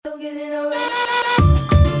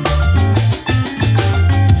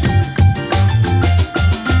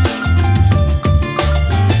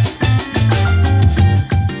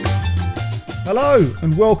Hello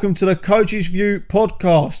and welcome to the Coach's View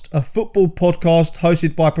podcast, a football podcast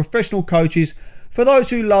hosted by professional coaches for those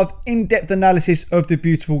who love in-depth analysis of the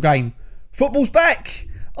beautiful game. Football's back!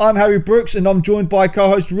 I'm Harry Brooks and I'm joined by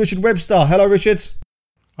co-host Richard Webster. Hello Richard.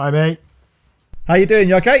 Hi mate. How you doing?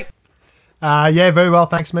 You okay? Yeah, very well,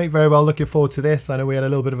 thanks mate. Very well, looking forward to this. I know we had a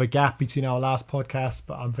little bit of a gap between our last podcast,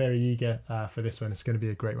 but I'm very eager for this one. It's going to be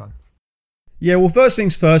a great one. Yeah, well, first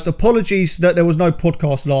things first, apologies that there was no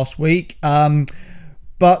podcast last week.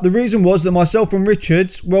 But the reason was that myself and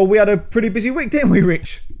Richard, well, we had a pretty busy week, didn't we,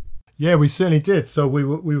 Rich? Yeah, we certainly did. So we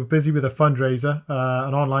were busy with a fundraiser,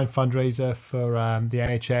 an online fundraiser for the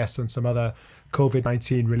NHS and some other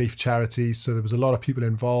COVID-19 relief charities. So there was a lot of people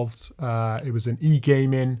involved. It was an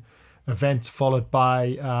e-gaming event followed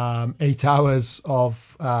by 8 hours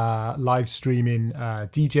of live streaming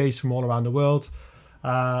DJs from all around the world.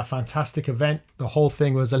 Fantastic event. The whole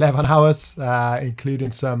thing was 11 hours,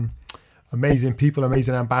 including some amazing people,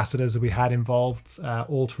 amazing ambassadors that we had involved,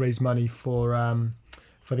 all to raise money for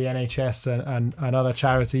the NHS and other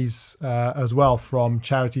charities as well, from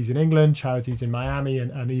charities in England, charities in Miami,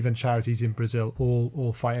 and even charities in Brazil,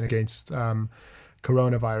 all fighting against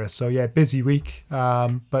coronavirus. So yeah, busy week,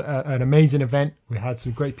 but an amazing event. We had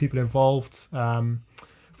some great people involved.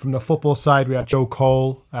 From the football side, we had Joe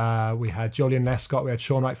Cole, we had Julian Lescott, we had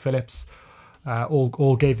Sean Wright-Phillips,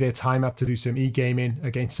 all gave their time up to do some e-gaming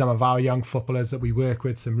against some of our young footballers that we work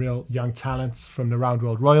with, some real young talents from the Round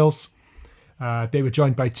World Royals. They were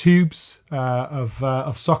joined by Tubes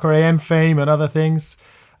of Soccer AM fame and other things.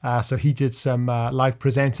 So he did some live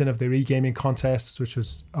presenting of their e-gaming contests, which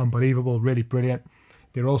was unbelievable, really brilliant.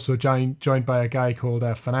 They were also joined by a guy called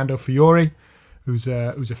Fernando Fiore, who's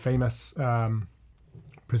a famous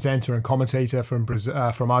presenter and commentator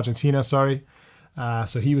from Argentina. So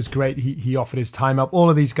he was great. He offered his time up. All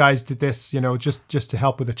of these guys did this, just to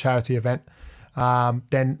help with the charity event.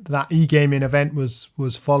 Then that e-gaming event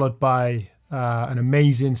was followed by an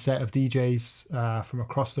amazing set of DJs from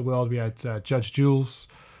across the world. We had Judge Jules.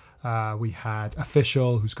 We had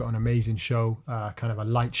Official, who's got an amazing show, kind of a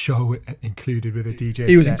light show included with a DJ.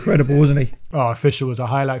 He was incredible, wasn't he? Oh, Official was a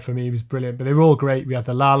highlight for me. He was brilliant. But they were all great. We had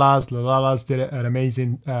the Lalas. The Lalas did an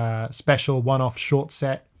amazing special one-off short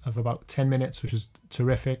set of about 10 minutes, which was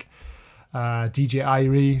terrific. DJ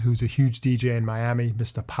Irie, who's a huge DJ in Miami,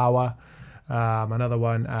 Mr. Power. Another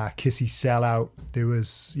one, Kissy Sellout. There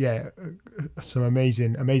was, some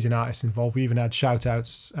amazing artists involved. We even had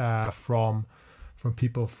shout-outs from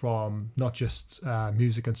people from not just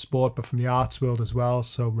music and sport, but from the arts world as well.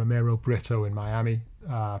 So Romero Brito in Miami,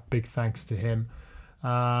 big thanks to him.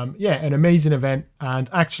 An amazing event, and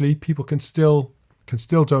actually people can still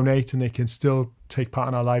donate, and they can still take part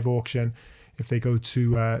in our live auction if they go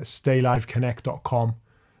to stayliveconnect.com.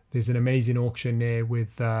 There's an amazing auction there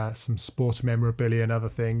with some sports memorabilia and other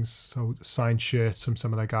things, so signed shirts from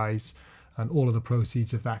some of the guys, and all of the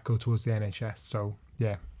proceeds of that go towards the NHS. So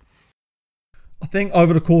yeah. I think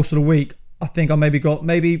over the course of the week, I think I got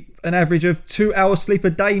an average of 2 hours sleep a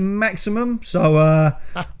day maximum. So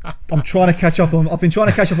I'm trying to catch up on. I've been trying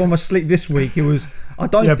to catch up on my sleep this week. I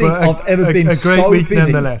don't think I've ever been so week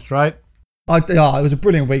busy. Nonetheless, right? It was a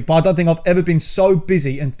brilliant week, but I don't think I've ever been so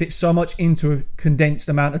busy and fit so much into a condensed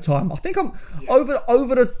amount of time. I think I'm over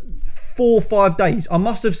the 4 or 5 days. I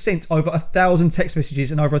must have sent over 1,000 text messages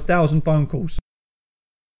and over 1,000 phone calls.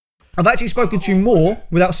 I've actually spoken to you more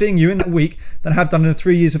without seeing you in that week than I have done in the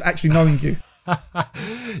 3 years of actually knowing you.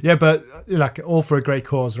 Yeah, but all for a great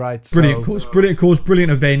cause, right? Brilliant cause,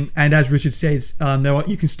 brilliant event. And as Richard says,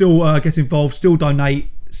 you can still get involved, still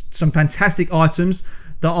donate. Some fantastic items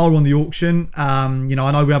that are on the auction. I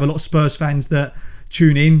know we have a lot of Spurs fans that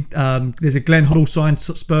tune in. There's a Glenn Hoddle signed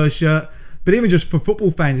Spurs shirt. But even just for football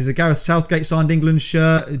fans, there's a Gareth Southgate signed England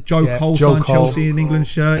shirt, Joe Cole signed Chelsea in England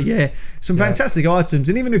shirt. Yeah, some fantastic items.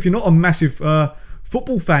 And even if you're not a massive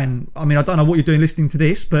football fan, I mean, I don't know what you're doing listening to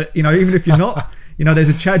this, but even if you're not, there's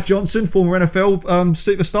a Chad Johnson, former NFL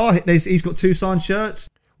superstar. He's got 2 signed shirts.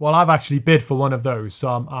 Well, I've actually bid for one of those, so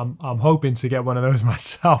I'm hoping to get one of those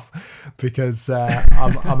myself, because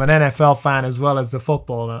I'm an NFL fan as well as the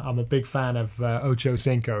football. I'm a big fan of Ocho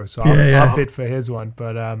Cinco, so I'll bid for his one.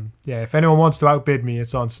 But if anyone wants to outbid me,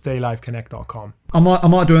 it's on stayliveconnect.com. I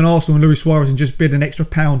might do an Arsenal and Luis Suarez and just bid an extra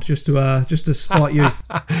 £1 just to spite you.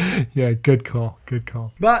 Yeah, good call.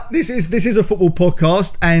 But this is a football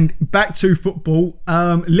podcast, and back to football.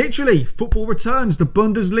 Literally, football returns. The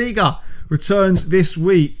Bundesliga returns this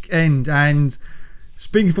weekend, and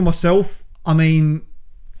speaking for myself, I mean,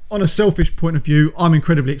 on a selfish point of view, I'm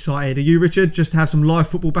incredibly excited. Are you, Richard? Just to have some live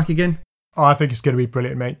football back again? Oh, I think it's going to be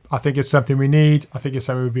brilliant, mate. I think it's something we need. I think it's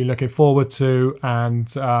something we've been looking forward to. And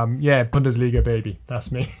Bundesliga, baby.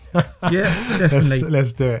 That's me. Yeah, definitely.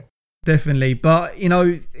 Let's do it. Definitely. But,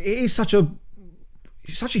 it is such a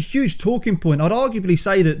huge talking point. I'd arguably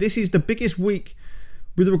say that this is the biggest week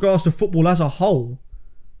with regards to football as a whole,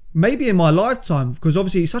 maybe in my lifetime, because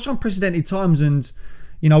obviously it's such unprecedented times. And,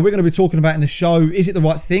 we're going to be talking about in the show, is it the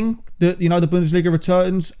right thing that, the Bundesliga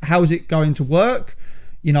returns? How is it going to work?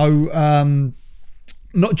 Not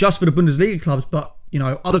just for the Bundesliga clubs, but,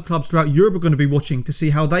 other clubs throughout Europe are going to be watching to see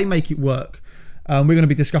how they make it work. We're going to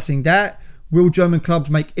be discussing that. Will German clubs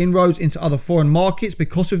make inroads into other foreign markets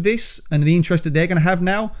because of this and the interest that they're going to have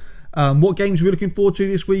now? What games we're looking forward to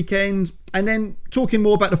this weekend? And then talking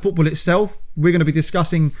more about the football itself, we're going to be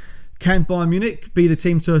discussing, can Bayern Munich be the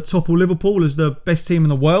team to topple Liverpool as the best team in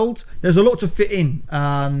the world? There's a lot to fit in.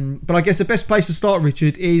 But I guess the best place to start,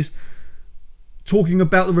 Richard, is talking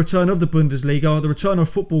about the return of the Bundesliga, or the return of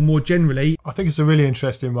football more generally. I think it's a really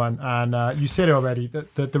interesting one. And you said it already,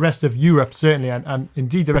 that the rest of Europe certainly, and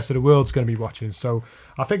indeed the rest of the world is going to be watching. So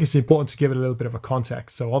I think it's important to give it a little bit of a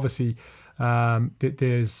context. So obviously, they're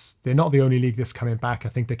not the only league that's coming back. I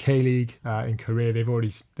think the K-League in Korea, they've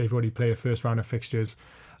already played a first round of fixtures.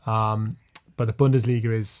 But the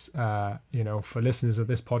Bundesliga is, for listeners of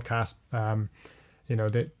this podcast,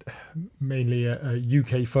 they're mainly a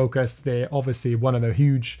UK focus. They're obviously one of the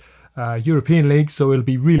huge European leagues, so it'll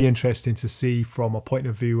be really interesting to see from a point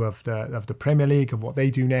of view of the Premier League, of what they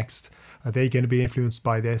do next. Are they going to be influenced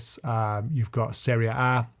by this? You've got Serie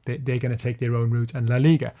A, they're going to take their own route, and La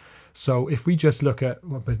Liga. So if we just look at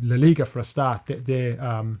La Liga for a start, they're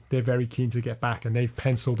very keen to get back, and they've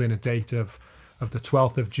penciled in a date of the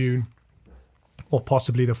 12th of June. Or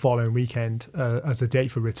possibly the following weekend as a date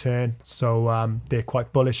for return. So they're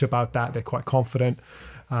quite bullish about that. They're quite confident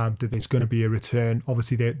that there's going to be a return.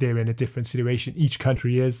 Obviously, they're in a different situation. Each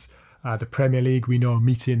country is. The Premier League, we know, are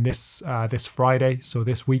meeting this Friday, so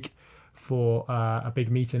this week, for a big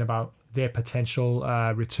meeting about their potential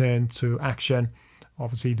return to action.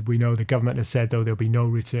 Obviously, we know the government has said, though, there'll be no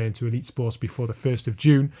return to elite sports before the 1st of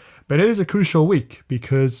June. But it is a crucial week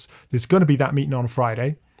because there's going to be that meeting on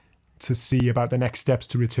Friday to see about the next steps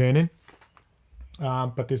to returning.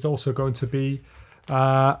 But there's also going to be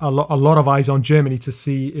a lot of eyes on Germany to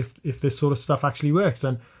see if this sort of stuff actually works.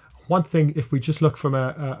 And one thing, if we just look from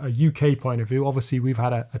a UK point of view, obviously we've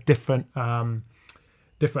had a different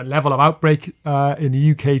level of outbreak in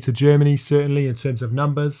the UK to Germany, certainly in terms of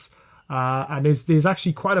numbers. And there's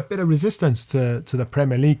actually quite a bit of resistance to the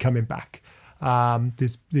Premier League coming back.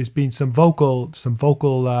 There's been some vocal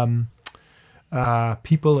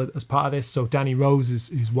people as part of this. So Danny Rose is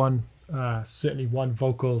certainly one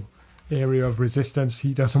vocal area of resistance.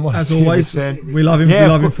 He doesn't want to, as always, we love him. Yeah, we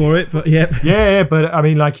love him for it. But yeah. But I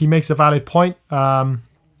mean, he makes a valid point.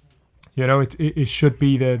 It should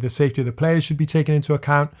be the safety of the players should be taken into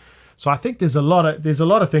account. So I think there's a lot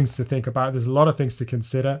of things to think about. There's a lot of things to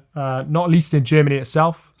consider, not least in Germany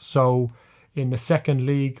itself. So in the second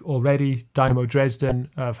league already, Dynamo Dresden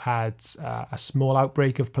have had a small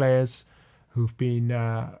outbreak of players who've been,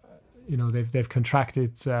 they've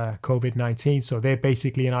contracted COVID-19. So they're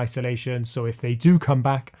basically in isolation. So if they do come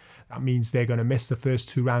back, that means they're going to miss the first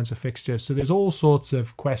 2 rounds of fixtures. So there's all sorts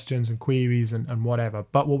of questions and queries and whatever.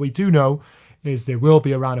 But what we do know is there will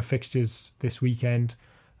be a round of fixtures this weekend,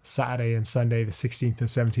 Saturday and Sunday, the 16th and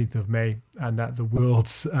 17th of May, and that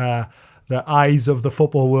the eyes of the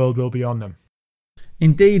football world will be on them.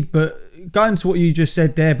 Indeed, but going to what you just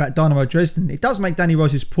said there about Dynamo Dresden, it does make Danny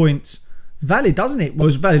Rose's point valid, doesn't it? Well,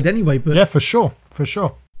 it's valid anyway, but yeah, for sure.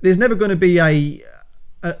 There's never going to be a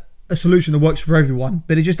solution that works for everyone,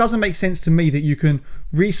 but it just doesn't make sense to me that you can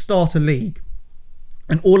restart a league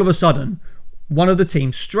and all of a sudden one of the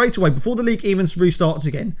teams straight away, before the league even restarts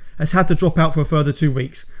again, has had to drop out for a further 2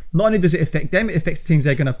 weeks. Not only does it affect them, it affects the teams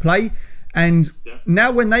they're going to play. And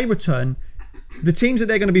now when they return, the teams that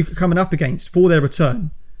they're going to be coming up against for their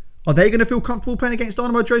return, are they going to feel comfortable playing against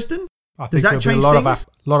Dynamo Dresden? I think does that change things?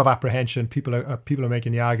 A lot of apprehension. People are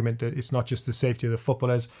making the argument that it's not just the safety of the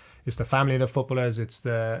footballers, it's the family of the footballers, it's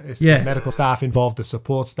the medical staff involved, the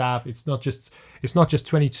support staff. It's not just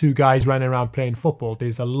 22 guys running around playing football.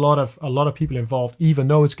 There's a lot of people involved, even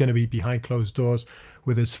though it's going to be behind closed doors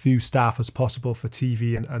with as few staff as possible for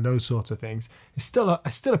TV and those sorts of things. It's still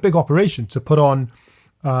a big operation to put on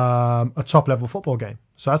a top level football game.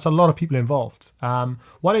 So that's a lot of people involved.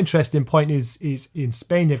 One interesting point is in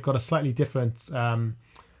Spain they've got a slightly different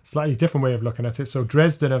way of looking at it. So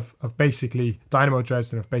Dynamo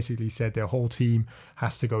Dresden have basically said their whole team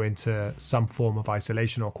has to go into some form of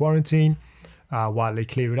isolation or quarantine. while they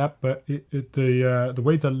clear it up. But the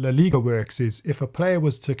way the La Liga works is if a player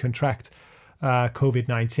was to contract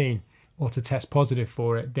COVID-19 or to test positive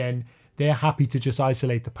for it, then they're happy to just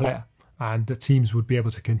isolate the player, and the teams would be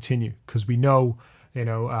able to continue, because we know,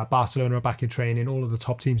 Barcelona are back in training, all of the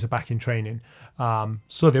top teams are back in training.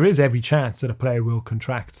 So there is every chance that a player will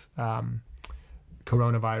contract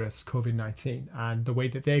coronavirus, COVID-19, and the way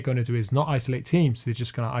that they're going to do is not isolate teams, they're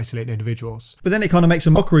just going to isolate individuals. But then it kind of makes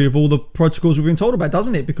a mockery of all the protocols we've been told about,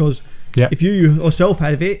 doesn't it? Because if you yourself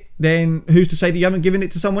have it, then who's to say that you haven't given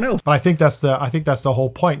it to someone else? But I think that's the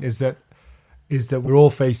whole point, is that we're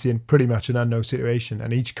all facing pretty much an unknown situation,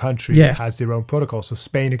 and each country has their own protocol. So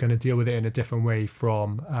Spain are going to deal with it in a different way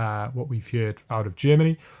from what we've heard out of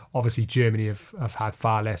Germany. Obviously, Germany have had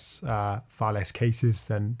far less cases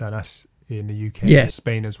than us in the UK and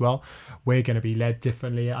Spain as well. We're going to be led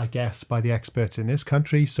differently, I guess, by the experts in this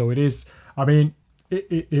country. So it is, I mean,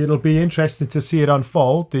 it'll be interesting to see it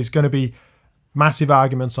unfold. There's going to be massive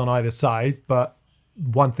arguments on either side, but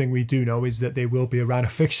one thing we do know is that there will be a round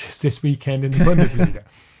of fixtures this weekend in the Bundesliga.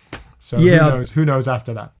 So who knows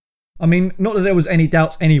after that? I mean, not that there was any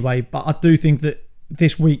doubts anyway, but I do think that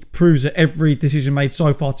this week proves that every decision made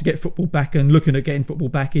so far to get football back and looking at getting football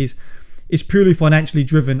back is purely financially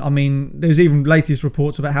driven. I mean, there's even latest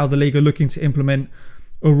reports about how the league are looking to implement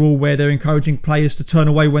a rule where they're encouraging players to turn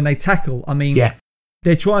away when they tackle. I mean,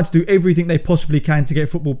 they're trying to do everything they possibly can to get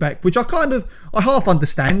football back, which I half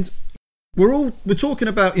understand. We're talking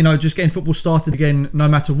about, just getting football started again no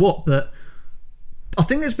matter what, but I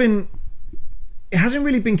think it hasn't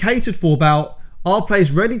really been catered for about, are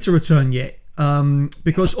players ready to return yet?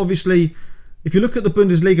 Because obviously, if you look at the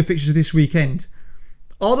Bundesliga fixtures this weekend,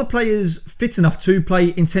 are the players fit enough to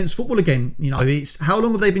play intense football again? It's how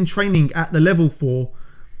long have they been training at the level for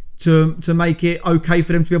to make it okay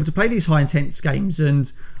for them to be able to play these high intense games? And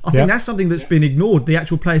I think that's something that's been ignored, the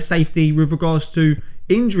actual player safety with regards to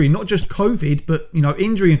injury, not just COVID, but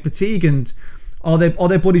injury and fatigue, and are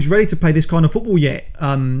their bodies ready to play this kind of football yet?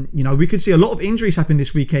 We could see a lot of injuries happen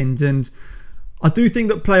this weekend, and I do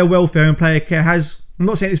think that player welfare and player care has, I'm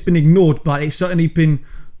not saying it's been ignored, but it's certainly been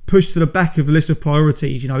pushed to the back of the list of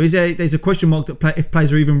priorities. There's a question mark that if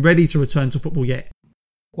players are even ready to return to football yet.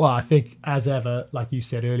 Well, I think, as ever, like you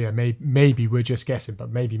said earlier, maybe we're just guessing, but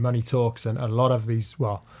maybe money talks, and a lot of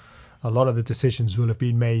the decisions will have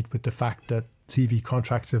been made with the fact that TV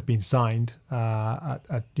contracts have been signed.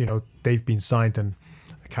 They've been signed and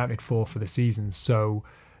accounted for the season. So,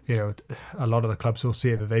 a lot of the clubs will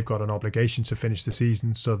see that they've got an obligation to finish the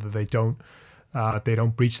season, so that they don't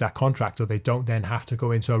breach that contract, or they don't then have to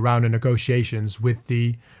go into a round of negotiations with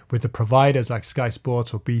the providers like Sky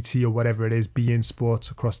Sports or BT or whatever it is, beIN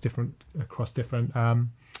Sports across different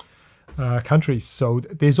countries. So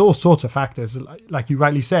there's all sorts of factors. Like you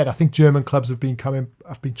rightly said, I think German clubs have been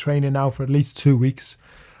training now for at least 2 weeks.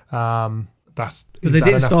 But they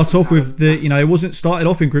didn't start off with it wasn't started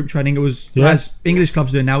off in group training. It was as English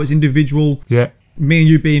clubs do now. It's individual. Yeah. Me and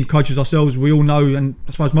you being coaches ourselves, we all know, and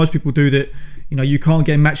I suppose most people do, that you can't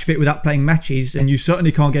get match fit without playing matches, and you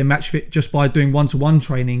certainly can't get match fit just by doing one-to-one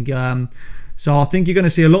training. So I think you're going to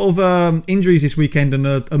see a lot of injuries this weekend, and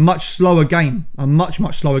a much slower game, a much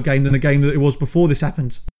slower game than the game that it was before this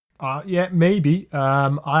happened. Maybe.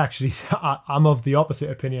 I'm of the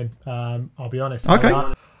opposite opinion. I'll be honest. Okay.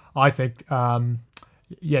 I think,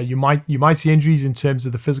 you might see injuries in terms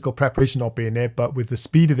of the physical preparation not being there, but with the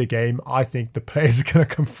speed of the game, I think the players are going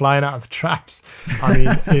to come flying out of traps. I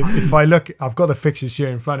mean, if I look, I've got the fixtures here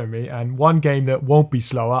in front of me, and one game that won't be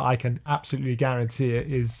slower, I can absolutely guarantee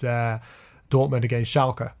it, is Dortmund against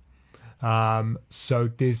Schalke.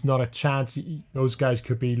 So there's not a chance those guys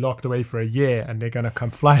could be locked away for a year, and they're going to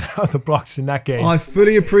come flying out of the blocks in that game. I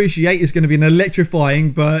fully appreciate it's going to be an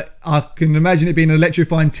electrifying, but I can imagine it being an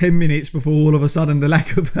electrifying 10 minutes before all of a sudden the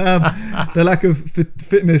lack of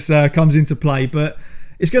fitness comes into play. But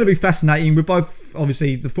it's going to be fascinating. We're both,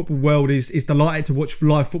 obviously, the football world is delighted to watch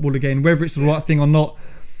live football again, whether it's the right thing or not.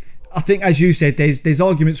 I think, as you said, there's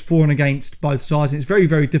arguments for and against both sides, and it's very,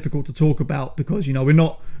 very difficult to talk about because we're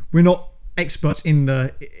not experts in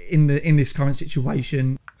this current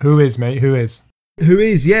situation. Who is, mate? Who is? Who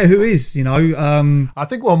is? I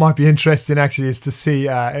think what might be interesting actually is to see.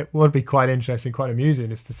 It would be quite interesting, quite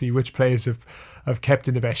amusing, is to see which players have kept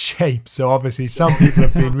in the best shape. So obviously, some people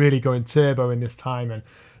have been really going turbo in this time, and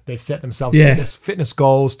they've set themselves fitness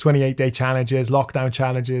goals, 28-day challenges, lockdown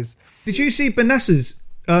challenges. Did you see Benassa's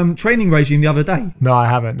training regime the other day? No, I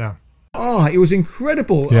haven't. No. It was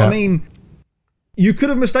incredible. Yeah. I mean, You could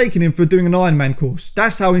have mistaken him for doing an Ironman course.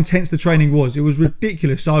 That's how intense the training was. It was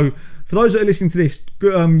ridiculous. So for those that are listening to this,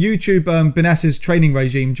 YouTube Benasser's training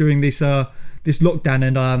regime during this lockdown,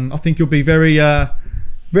 and I think you'll be very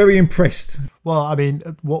impressed. Well, I mean,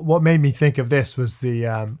 what made me think of this was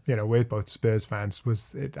the we're both Spurs fans.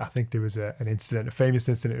 I think there was a famous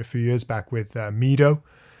incident a few years back with Mido,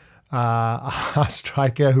 a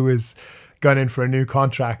striker who was gunning for a new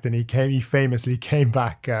contract, and he famously came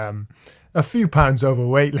back a few pounds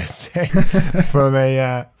overweight, let's say, from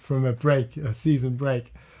a season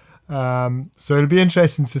break. So it'll be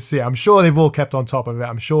interesting to see. I'm sure they've all kept on top of it.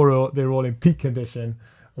 I'm sure they're all in peak condition,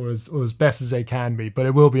 or as best as they can be. But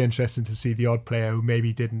it will be interesting to see the odd player who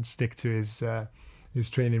maybe didn't stick to his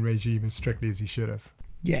training regime as strictly as he should have.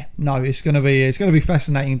 Yeah, no, it's gonna be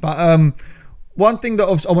fascinating. But one thing that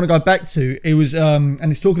I want to go back to, it was and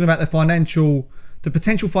it's talking about the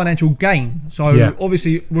potential financial gain. So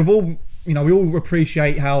obviously we all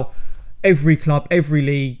appreciate how every club, every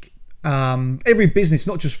league, every business,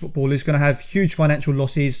 not just football, is going to have huge financial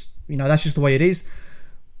losses. That's just the way it is.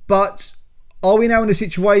 But are we now in a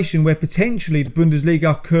situation where potentially the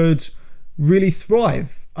Bundesliga could really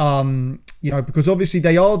thrive? Because obviously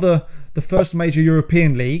they are the first major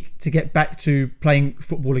European league to get back to playing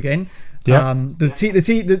football again. Yeah.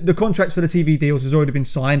 The contracts for the TV deals has already been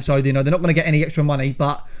signed, so they're not going to get any extra money.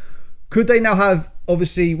 But could they now have,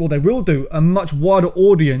 obviously, well, they will do, a much wider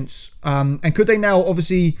audience? And could they now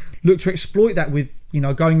obviously look to exploit that with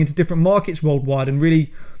going into different markets worldwide and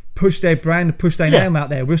really push their brand, push their name out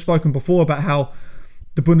there? We've spoken before about how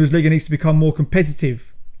the Bundesliga needs to become more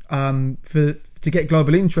competitive to get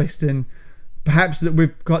global interest, and perhaps that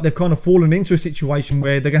they've kind of fallen into a situation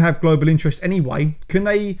where they're going to have global interest anyway. Can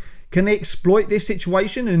they exploit this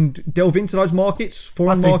situation and delve into those markets,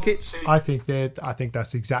 foreign markets? I think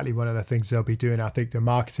that's exactly one of the things they'll be doing. I think the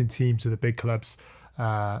marketing teams of the big clubs,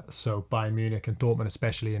 so Bayern Munich and Dortmund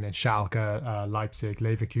especially, and then Schalke, Leipzig,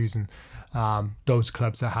 Leverkusen, those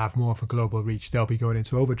clubs that have more of a global reach, they'll be going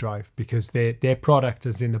into overdrive because their product,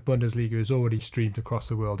 as in the Bundesliga, is already streamed across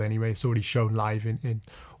the world anyway. It's already shown live in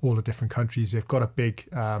all the different countries. They've got a big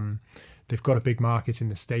market in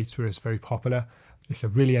the States where it's very popular. It's a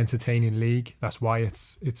really entertaining league. That's why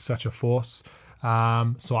it's such a force.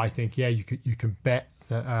 So I think you can bet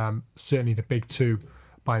that certainly the big two,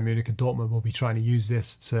 Bayern Munich and Dortmund, will be trying to use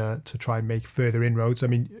this to try and make further inroads. I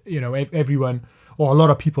mean, everyone, or a lot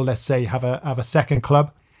of people, let's say, have a second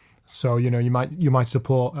club. So you might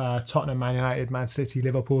support Tottenham, Man United, Man City,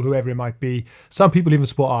 Liverpool, whoever it might be. Some people even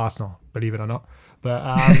support Arsenal, believe it or not.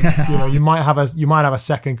 But you might have a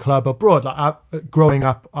second club abroad. Like growing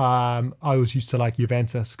up, I always used to like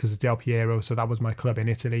Juventus because of Del Piero, so that was my club in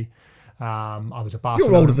Italy. I was a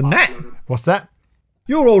Barcelona. You're older than that. What's that?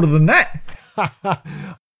 You're older than that.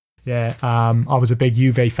 Yeah, I was a big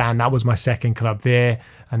Juve fan. That was my second club there,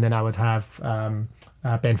 and then I would have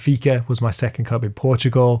Benfica was my second club in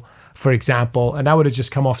Portugal, for example, and I would have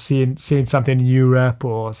just come off seeing something in Europe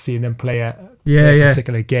or seeing them play a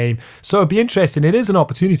particular game. So it'd be interesting. It is an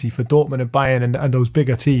opportunity for Dortmund and Bayern and those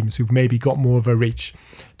bigger teams who've maybe got more of a reach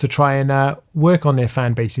to try and work on their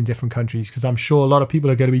fan base in different countries, because I'm sure a lot of people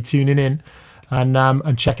are going to be tuning in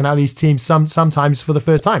and checking out these teams sometimes for the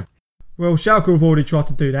first time. Well, Schalke have already tried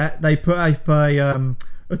to do that. They put up a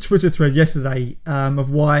Twitter thread yesterday of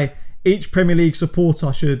why each Premier League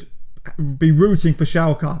supporter should be rooting for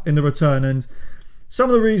Schalke in the return, and some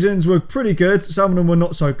of the reasons were pretty good, some of them were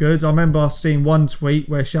not so good. I remember seeing one tweet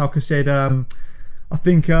where Schalke said I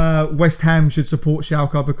think West Ham should support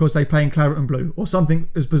Schalke because they play in claret and blue, or something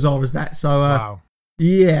as bizarre as that. So wow.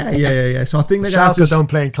 Yeah. So I think they're Schalke don't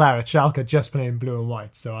play in claret. Schalke just play in blue and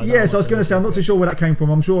white. So I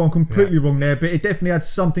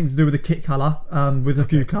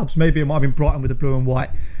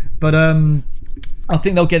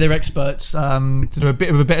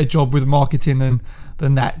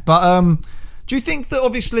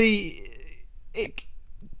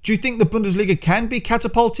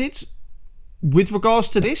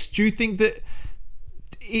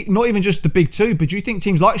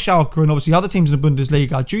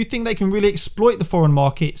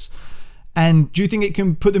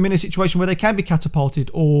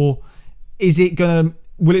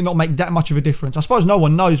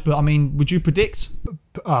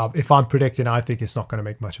If I'm predicting, I think it's not going to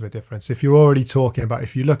make much of a difference. If you're already talking about,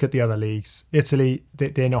 if you look at the other leagues, Italy,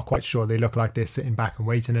 they're not quite sure. They look like they're sitting back and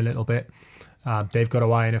waiting a little bit. They've got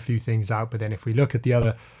to iron a few things out. But then if we look at the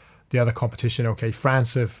other competition, okay,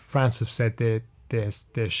 France have said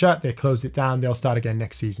they're shut, they closed it down, they'll start again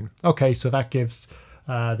next season. Okay, so that gives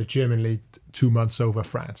the German league 2 months over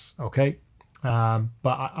France. Okay, But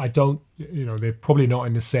I don't, they're probably not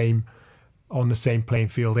on the same playing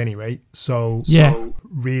field anyway. So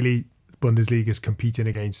really, Bundesliga is competing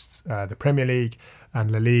against the Premier League and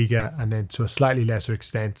La Liga, and then to a slightly lesser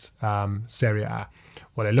extent, Serie A.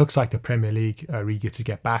 Well, it looks like the Premier League are eager to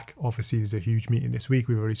get back. Obviously, there's a huge meeting this week.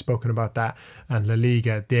 We've already spoken about that. And La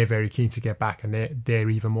Liga, they're very keen to get back, and they're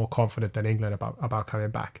even more confident than England about coming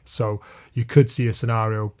back. So you could see a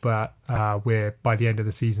scenario, but where by the end of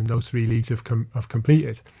the season, those three leagues have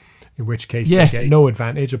completed. In which case, they get no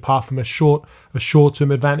advantage apart from a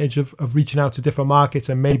short-term advantage of reaching out to different markets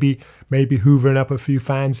and maybe hoovering up a few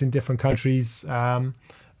fans in different countries.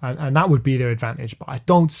 And that would be their advantage, but I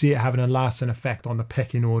don't see it having a lasting effect on the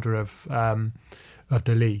pecking order of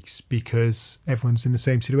the leagues, because everyone's in the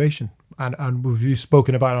same situation. And we've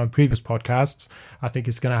spoken about it on previous podcasts. I think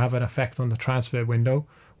it's going to have an effect on the transfer window,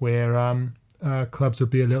 where clubs will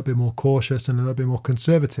be a little bit more cautious and a little bit more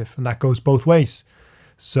conservative, and that goes both ways.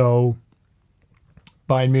 So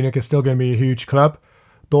Bayern Munich is still going to be a huge club.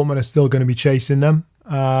 Dortmund is still going to be chasing them.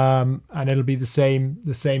 And it'll be the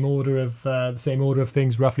same order of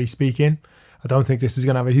things, roughly speaking. I don't think this is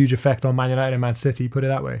going to have a huge effect on Man United and Man City, put it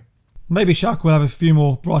that way. Maybe Schalke will have a few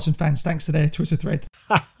more Brighton fans thanks to their Twitter thread.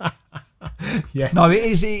 Yeah. No, it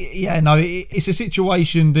is. It's a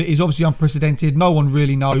situation that is obviously unprecedented. No one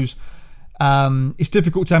really knows. It's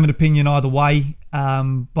difficult to have an opinion either way.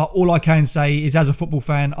 But all I can say is, as a football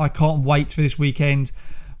fan, I can't wait for this weekend.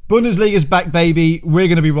 Bundesliga's back, baby. We're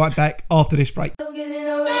going to be right back after this break.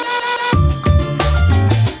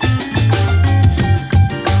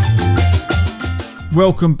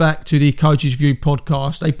 Welcome back to the Coach's View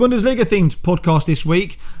podcast, a Bundesliga themed podcast this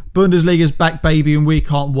week. Bundesliga's back, baby, and we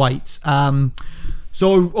can't wait.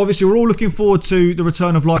 So obviously we're all looking forward to the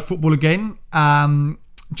return of live football again.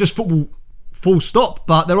 Just football full stop,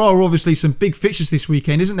 but there are obviously some big fixtures this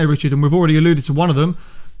weekend, isn't there, Richard? And we've already alluded to one of them,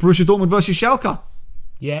 Borussia Dortmund versus Schalke.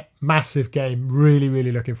 Yeah, massive game. Really,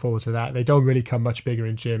 really looking forward to that. They don't really come much bigger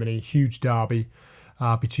in Germany. Huge derby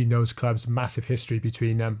between those clubs. Massive history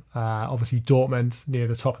between them. Obviously, Dortmund near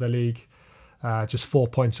the top of the league, just 4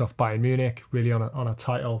 points off Bayern Munich. Really on a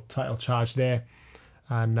title charge there.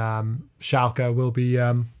 And Schalke will be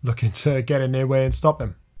looking to get in their way and stop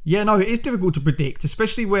them. Yeah, no, it is difficult to predict,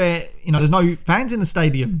 especially where there's no fans in the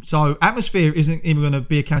stadium, so atmosphere isn't even going to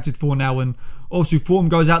be accounted for now, and obviously form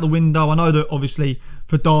goes out the window. I know that obviously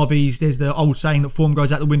for derbies there's the old saying that form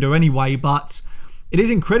goes out the window anyway, but it is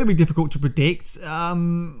incredibly difficult to predict. I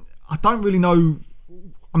don't really know.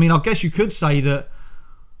 I mean, I guess you could say that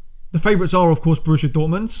the favourites are, of course, Borussia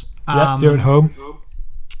Dortmund. They're at home.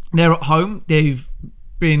 They're at home. They've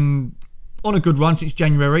been on a good run since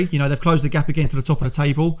January. They've closed the gap again to the top of the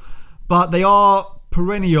table, but they are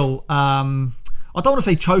perennial. I don't want to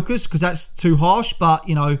say chokers because that's too harsh, but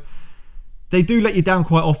they do let you down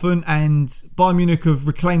quite often. And Bayern Munich have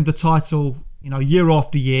reclaimed the title, year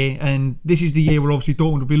after year, and this is the year where obviously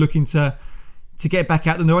Dortmund will be looking to get back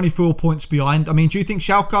at them. They're only 4 points behind. I mean, do you think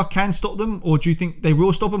Schalke can stop them, or do you think they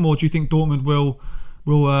will stop them, or do you think Dortmund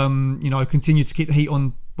will continue to keep the heat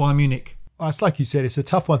on Bayern Munich? It's like you said, it's a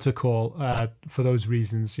tough one to call for those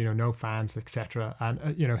reasons, no fans, etc. And,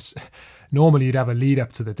 normally you'd have a lead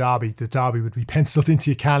up to the derby. The derby would be penciled into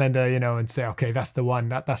your calendar, and say, okay, that's the one.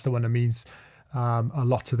 That's the one that means a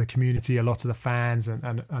lot to the community, a lot to the fans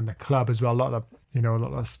and the club as well. A lot of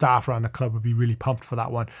the staff around the club would be really pumped for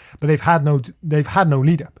that one. But they've had no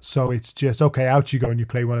lead up. So it's just, okay, out you go and you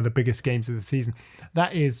play one of the biggest games of the season.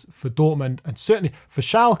 That is for Dortmund, and certainly for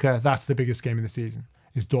Schalke, that's the biggest game of the season,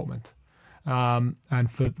 is Dortmund.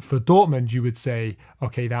 And for Dortmund, you would say,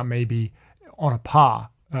 okay, that may be on a par.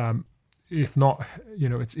 If not,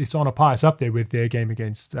 it's on a par. It's up there with their game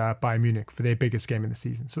against Bayern Munich for their biggest game in the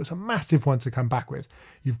season. So it's a massive one to come back with.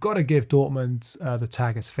 You've got to give Dortmund the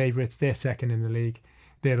tag as favourites. They're second in the league.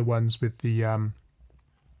 They're the ones with the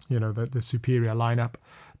the superior lineup.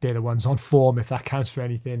 They're the ones on form, if that counts for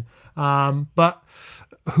anything. But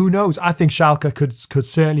who knows? I think Schalke could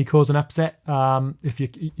certainly cause an upset. If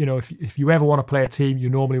you ever want to play a team, you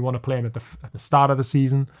normally want to play them at the start of the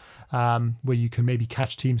season, where you can maybe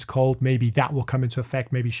catch teams cold. Maybe that will come into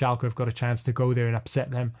effect. Maybe Schalke have got a chance to go there and upset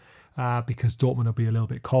them because Dortmund will be a little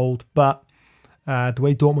bit cold. But the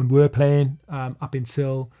way Dortmund were playing up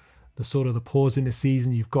until the pause in the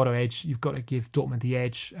season, you've got to give Dortmund the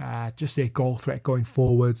edge. Just their goal threat going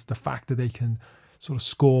forwards, the fact that they can sort of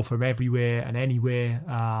score from everywhere and anywhere.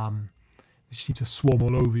 They seem to swarm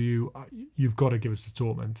all over you. You've got to give it to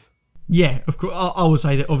Dortmund. Yeah, of course. I would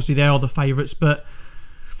say that obviously they are the favourites, but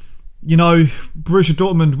Borussia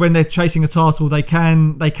Dortmund, when they're chasing a title, they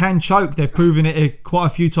can choke. They've proven it quite a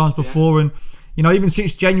few times before, and even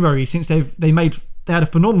since January, since they had a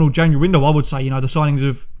phenomenal January window, I would say. The signings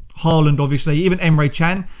of Haaland, obviously, even Emre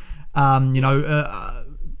Can,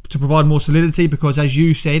 to provide more solidity, because as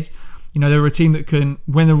you said, they're a team that can,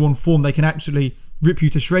 when they're on form, they can absolutely rip you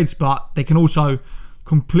to shreds, but they can also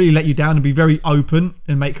completely let you down and be very open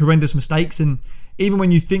and make horrendous mistakes. And even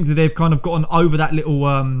when you think that they've kind of gotten over that little,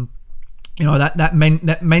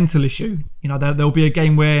 that mental issue, there'll be a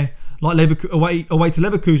game where, like away to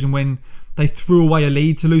Leverkusen, when they threw away a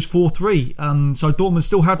lead to lose 4-3. So Dortmund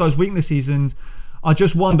still have those weaknesses, and I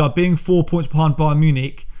just wonder, being 4 points behind Bayern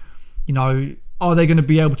Munich, are they going to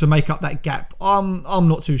be able to make up that gap? I'm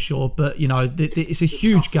not too sure, but it's a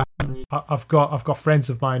huge gap. I've got friends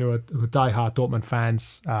of mine who are diehard Dortmund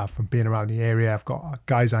fans from being around the area. I've got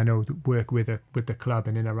guys I know that work with the club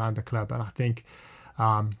and in around the club, and I think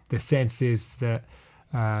the sense is that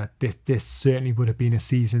this certainly would have been a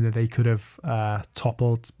season that they could have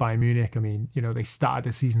toppled Bayern Munich. I mean, they started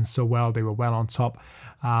the season so well; they were well on top.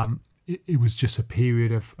 It was just a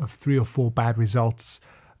period of 3 or 4 bad results,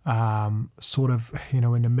 sort of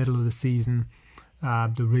in the middle of the season.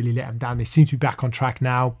 That really let them down. They seem to be back on track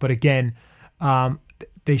now, but again,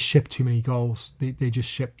 they ship too many goals. They just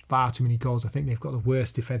ship far too many goals. I think they've got the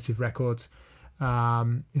worst defensive record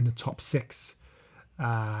in the top 6.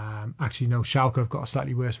 Actually, no, Schalke have got a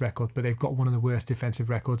slightly worse record, but they've got one of the worst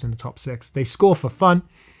defensive records in the top 6. They score for fun,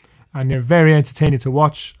 and they're very entertaining to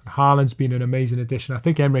watch. Haaland's been an amazing addition. I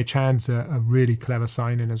think Emre Can's a really clever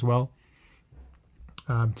signing as well,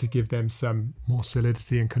 to give them some more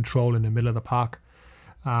solidity and control in the middle of the park.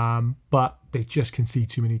 But they just concede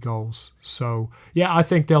too many goals. So, yeah, I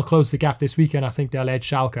think they'll close the gap this weekend. I think they'll edge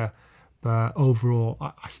Schalke. But overall,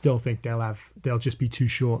 I still think they'll just be too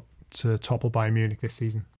short to topple Bayern Munich this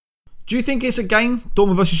season. Do you think it's a game,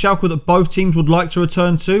 Dortmund versus Schalke, that both teams would like to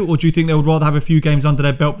return to? Or do you think they would rather have a few games under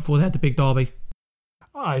their belt before they had the big derby?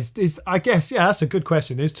 I guess, yeah, that's a good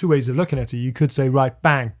question. There's 2 ways of looking at it. You could say, right,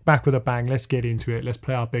 bang, back with a bang. Let's get into it. Let's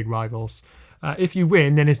play our big rivals. If you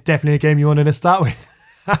win, then it's definitely a game you wanted to start with.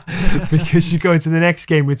 Because you go into the next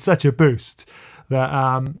game with such a boost that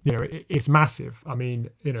it's massive. I mean,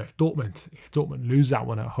 if Dortmund lose that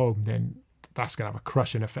one at home, then that's going to have a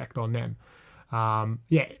crushing effect on them.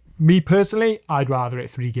 Me personally, I'd rather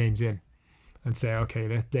it 3 games in and say,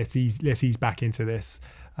 okay, let's ease back into this,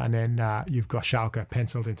 and then you've got Schalke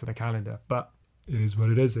penciled into the calendar. But it is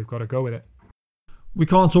what it is. They've got to go with it. We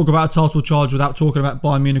can't talk about a title charge without talking about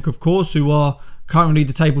Bayern Munich, of course, who are currently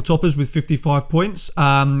the table toppers with 55 points.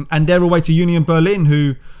 And they're away to Union Berlin,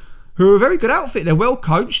 who are a very good outfit. They're well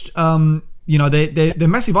coached. They're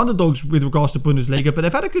massive underdogs with regards to Bundesliga, but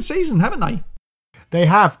they've had a good season, haven't they? They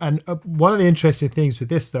have. And one of the interesting things with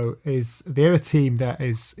this, though, is they're a team that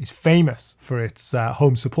is famous for its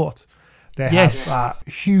home support. They have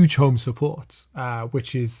huge home support,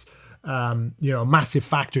 which is... a massive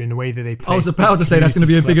factor in the way that they play. I was about to say that's going to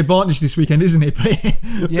be a big advantage this weekend, isn't it?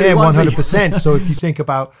 Yeah, 100%. So if you think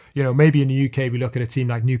about, maybe in the UK we look at a team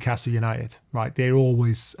like Newcastle United, right? They're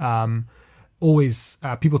always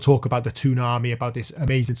people talk about the Toon Army, about this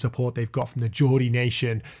amazing support they've got from the Geordie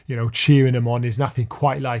Nation, cheering them on. There's nothing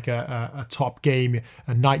quite like a top game,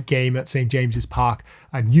 a night game at St. James's Park.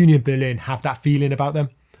 And Union Berlin have that feeling about them,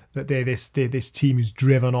 that they're this team who's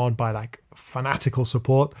driven on by like fanatical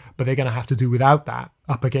support, but they're going to have to do without that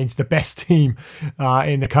up against the best team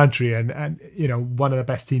in the country and one of the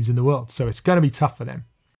best teams in the world. So it's going to be tough for them.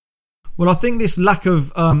 Well, I think this lack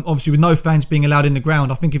of obviously with no fans being allowed in the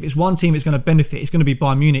ground, I think if it's one team it's going to benefit, it's going to be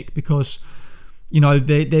Bayern Munich, because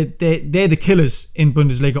they're the killers in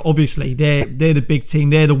Bundesliga. Obviously, they're the big team,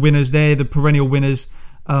 they're the winners, they're the perennial winners.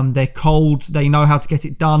 They're cold, they know how to get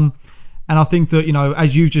it done. And I think that,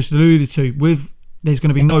 as you've just alluded to, there's going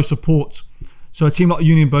to be no support. So a team like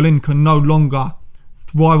Union Berlin can no longer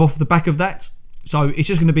thrive off the back of that. So it's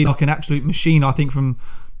just going to be like an absolute machine, I think, from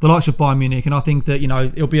the likes of Bayern Munich. And I think that,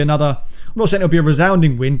 it'll be another... I'm not saying it'll be a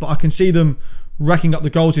resounding win, but I can see them racking up the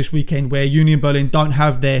goals this weekend where Union Berlin don't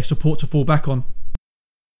have their support to fall back on.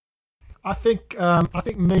 I think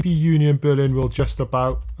maybe Union Berlin will just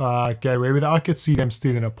about get away with it. I could see them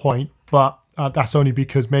stealing a point, but that's only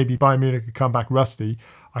because maybe Bayern Munich could come back rusty.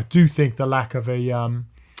 I do think the lack of a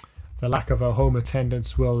home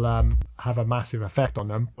attendance will have a massive effect on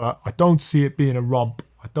them, but I don't see it being a romp.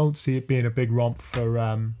 I don't see it being a big romp for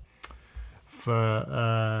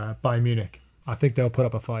Bayern Munich. I think they'll put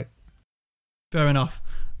up a fight. Fair enough.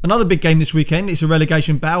 Another big game this weekend, it's a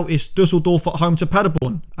relegation battle. It's Dusseldorf at home to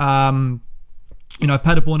Paderborn.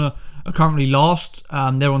 Paderborn are currently last.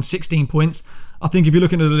 They're on 16 points. I think if you're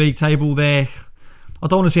looking at the league table, they're I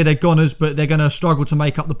don't want to say they're goners, but they're going to struggle to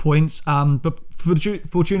make up the points. But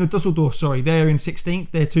Fortuna Dusseldorf, they're in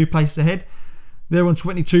 16th. They're 2 places ahead. They're on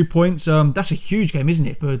 22 points. That's a huge game, isn't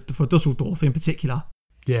it, for Dusseldorf in particular?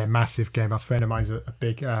 Yeah, massive game. A friend of mine's a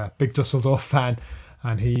big Dusseldorf fan,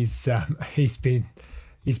 and he's been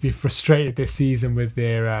frustrated this season with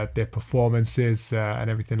their performances and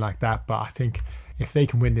everything like that. But I think if they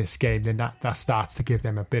can win this game, then that starts to give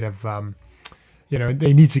them a bit of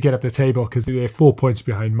they need to get up the table because they're 4 points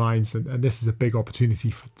behind Mainz, and this is a big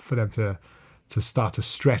opportunity for them to start to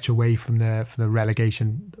stretch away from the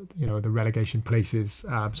relegation, the relegation places.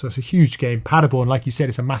 So it's a huge game. Paderborn, like you said,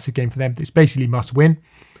 it's a massive game for them. It's basically must win.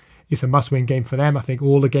 It's a must-win game for them. I think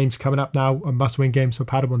all the games coming up now are must-win games for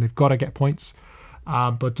Paderborn. They've got to get points.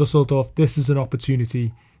 But Dusseldorf, this is an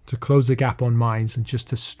opportunity to close the gap on Mainz and just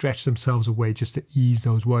to stretch themselves away, just to ease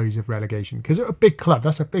those worries of relegation. Because they're a big club.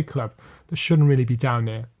 That's a big club that shouldn't really be down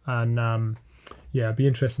there. And it'd be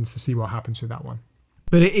interesting to see what happens with that one.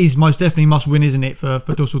 But it is most definitely must win, isn't it, for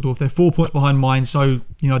Dusseldorf? They're 4 points behind Mainz, so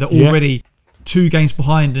they're already 2 games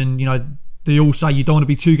behind, and they all say you don't want to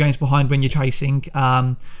be 2 games behind when you're chasing.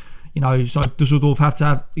 So Dusseldorf have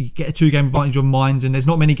to get a 2-game advantage on Mainz, and there's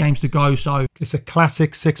not many games to go. So it's a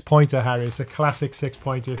classic 6-pointer, Harry. It's a classic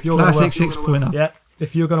 6-pointer. If you're classic 6-pointer. Yeah.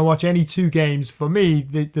 If you're going to watch any 2 games, for me,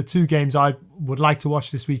 the 2 games I would like to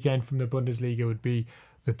watch this weekend from the Bundesliga would be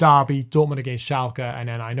the derby, Dortmund against Schalke, and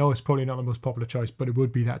then I know it's probably not the most popular choice, but it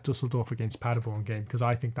would be that Dusseldorf against Paderborn game, because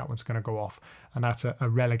I think that one's going to go off, and that's a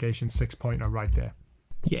relegation 6-pointer right there.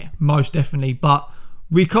 Yeah, most definitely. But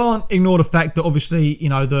we can't ignore the fact that obviously,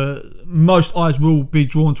 the most eyes will be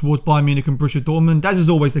drawn towards Bayern Munich and Borussia Dortmund, as is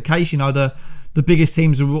always the case. The biggest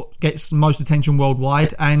teams are what gets most attention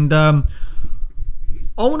worldwide, and I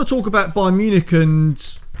want to talk about Bayern Munich, and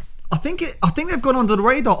I think they've gone under the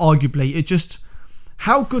radar. Arguably, it just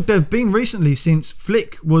how good they've been recently since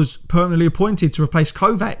Flick was permanently appointed to replace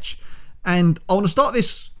Kovac. And I want to start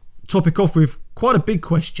this topic off with quite a big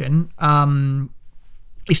question.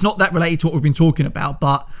 It's not that related to what we've been talking about,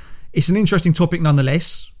 but it's an interesting topic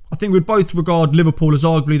nonetheless. I think we'd both regard Liverpool as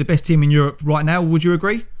arguably the best team in Europe right now. Would you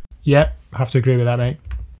agree? Yeah, I have to agree with that, mate.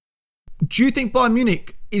 Do you think Bayern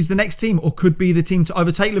Munich is the next team or could be the team to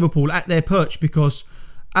overtake Liverpool at their perch? Because,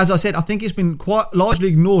 as I said, I think it's been quite largely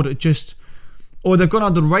ignored at just, or they've gone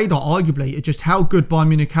under the radar, arguably, at just how good Bayern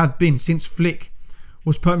Munich have been since Flick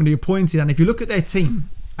was permanently appointed. And if you look at their team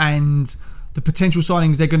and the potential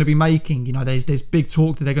signings they're going to be making, there's big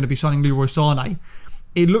talk that they're going to be signing Leroy Sané.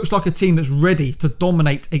 It looks like a team that's ready to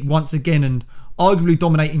dominate it once again and arguably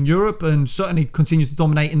dominate in Europe and certainly continue to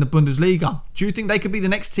dominate in the Bundesliga. Do you think they could be the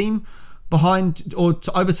next team behind or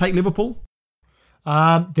to overtake Liverpool?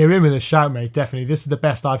 They're in with a shout, mate. Definitely, this is the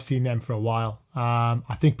best I've seen them for a while.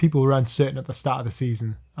 I think people were uncertain at the start of the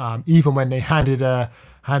season, even when they handed a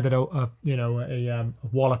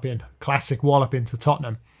walloping, classic walloping to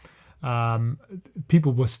Tottenham.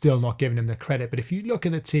 People were still not giving them the credit. But if you look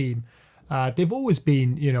at the team, they've always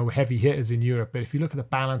been heavy hitters in Europe. But if you look at the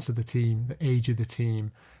balance of the team, the age of the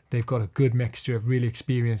team, they've got a good mixture of really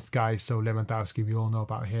experienced guys. So Lewandowski, we all know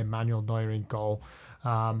about him. Manuel Neuer in goal.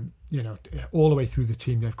 All the way through the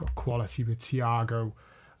team, they've got quality with Thiago.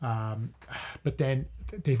 But then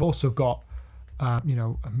they've also got,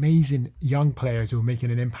 amazing young players who are making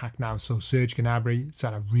an impact now. So Serge Gnabry, it's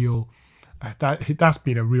had a real, that's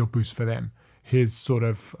been a real boost for them. His sort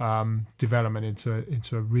of development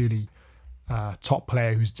into a really top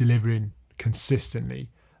player who's delivering consistently.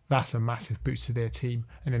 That's a massive boost to their team.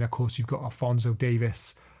 And then, of course, you've got Alphonso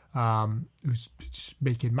Davies, who's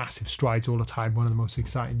making massive strides all the time, one of the most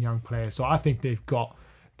exciting young players. So I think they've got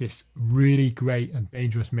this really great and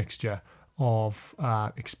dangerous mixture of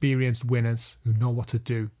experienced winners who know what to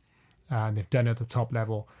do, and they've done it at the top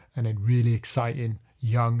level, and then really exciting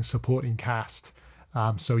young supporting cast.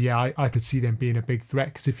 I could see them being a big threat,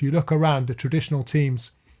 because if you look around, the traditional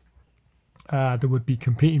teams that would be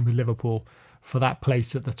competing with Liverpool for that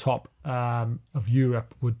place at the top of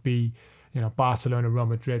Europe would be Barcelona, Real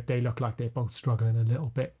Madrid. They look like they're both struggling a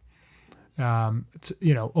little bit,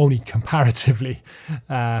 only comparatively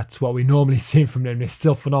to what we normally see from them. They're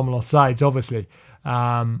still phenomenal sides, obviously, but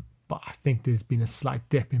I think there's been a slight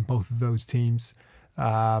dip in both of those teams.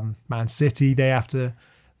 Man City,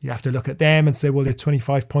 you have to look at them and say, well, they're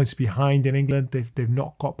 25 points behind in England. They've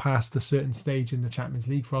not got past a certain stage in the Champions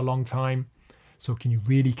League for a long time. So can you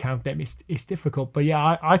really count them? It's difficult. But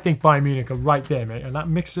yeah, I think Bayern Munich are right there, mate. And that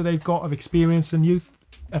mixture they've got of experience and youth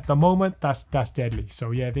at the moment, that's deadly. So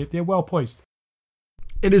yeah, they're well poised.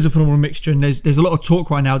 It is a phenomenal mixture, and there's a lot of talk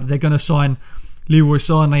right now that they're going to sign Leroy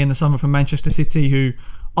Sané in the summer from Manchester City, who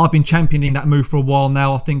I've been championing that move for a while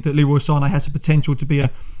now. I think that Leroy Sané has the potential to be an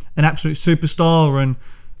absolute superstar, and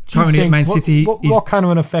currently at Man City. What kind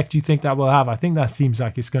of an effect do you think that will have? I think that seems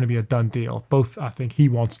like it's going to be a done deal. Both, I think he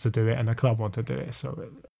wants to do it and the club want to do it. So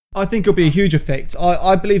I think it'll be a huge effect.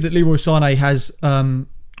 I believe that Leroy Sané has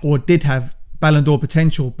or did have Ballon d'Or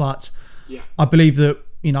potential, but I believe that,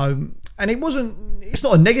 you know, and it's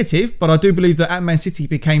not a negative, but I do believe that at Man City he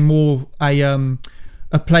became more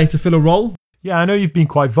a player to fill a role. Yeah, I know you've been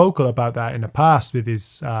quite vocal about that in the past with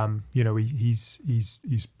his,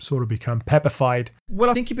 he's sort of become peppified.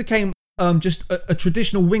 Well, I think he became just a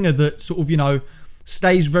traditional winger that sort of, you know,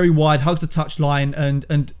 stays very wide, hugs the touchline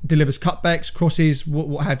and delivers cutbacks, crosses,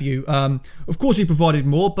 what have you. Of course, he provided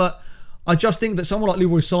more, but I just think that someone like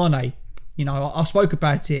Leroy Sané, you know, I spoke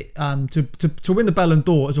about it, to win the Ballon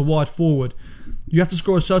d'Or as a wide forward, you have to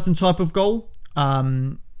score a certain type of goal.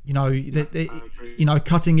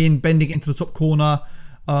 Cutting in, bending it into the top corner,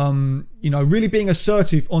 really being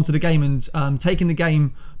assertive onto the game and taking the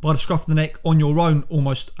game by the scruff of the neck on your own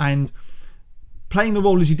almost, and playing the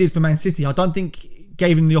role as he did for Man City. I don't think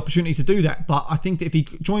gave him the opportunity to do that, but I think that if he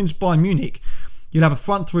joins Bayern Munich, you'll have a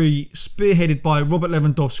front three spearheaded by Robert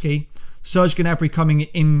Lewandowski, Serge Gnabry coming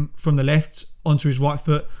in from the left onto his right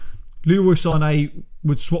foot. Leroy Sané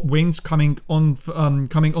would swap wings, coming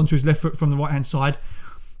onto his left foot from the right hand side.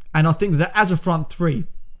 And I think that as a front three,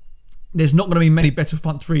 there's not going to be many better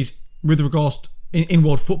front threes with regards to in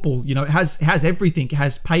world football. You know, it has everything. It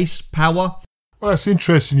has pace, power. Well, it's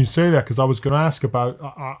interesting you say that, because I was going to ask about.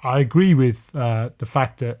 I agree with the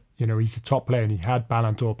fact that, you know, he's a top player and he had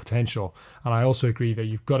Ballon d'Or potential, and I also agree that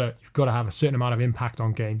you've got to have a certain amount of impact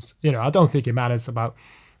on games. You know, I don't think it matters about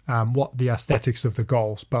what the aesthetics of the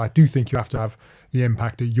goals, but I do think you have to have the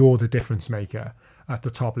impact that you're the difference maker at the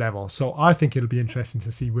top level. So I think it'll be interesting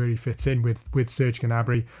to see where he fits in with Serge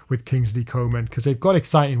Gnabry, with Kingsley Coman, because they've got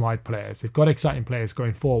exciting wide players. They've got exciting players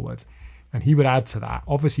going forward, and he would add to that.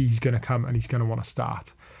 Obviously, he's going to come and he's going to want to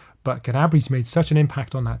start. But Gnabry's made such an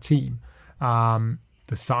impact on that team.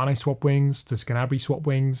 Does Sané swap wings? Does Gnabry swap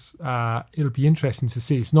wings? It'll be interesting to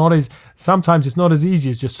see. Sometimes it's not as easy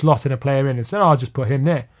as just slotting a player in and saying, I'll just put him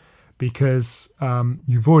there, because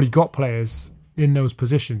you've already got players in those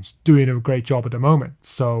positions doing a great job at the moment.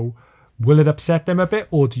 So will it upset them a bit,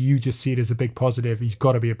 or do you just see it as a big positive? He's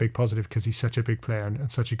got to be a big positive because he's such a big player and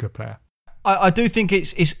such a good player. I do think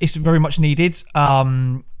it's very much needed.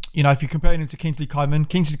 If you're comparing him to Kingsley Coman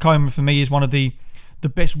for me is one of the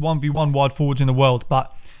best 1v1 wide forwards in the world.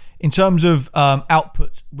 But in terms of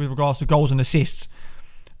output with regards to goals and assists,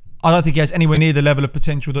 I don't think he has anywhere near the level of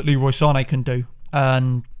potential that Leroy Sané can do.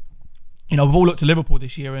 And, you know, we've all looked at Liverpool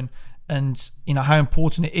this year and you know how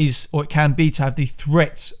important it is, or it can be, to have the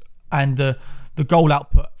threats and the goal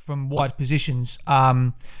output from wide positions.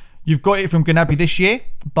 You've got it from Gnabry this year,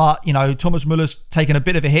 but, you know, Thomas Muller's taken a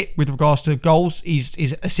bit of a hit with regards to goals.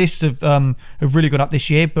 His assists have really gone up this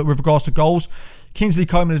year, but with regards to goals, Kingsley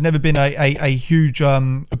Coman has never been a huge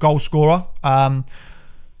goal scorer.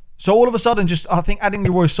 So all of a sudden, I think adding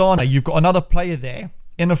Leroy Sané, you've got another player there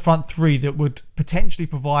in the front three that would potentially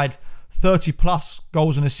provide 30 plus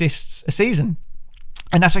goals and assists a season.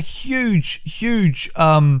 And that's a huge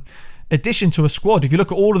addition to a squad. If you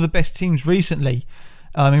look at all of the best teams recently,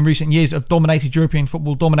 in recent years, have dominated European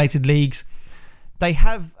football, dominated leagues, they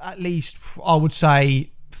have at least, I would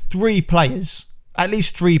say, three players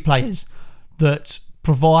that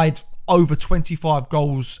provide over 25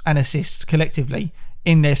 goals and assists collectively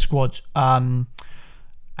in their squad. And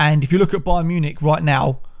if you look at Bayern Munich right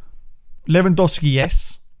now, Lewandowski,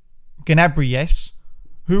 yes. Gnabry, yes.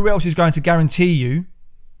 Who else is going to guarantee you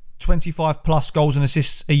 25 plus goals and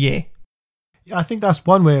assists a year? Yeah, I think that's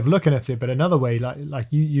one way of looking at it, but another way, like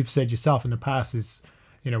you've said yourself in the past, is,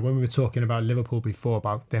 you know, when we were talking about Liverpool before,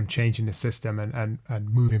 about them changing the system and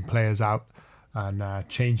moving players out and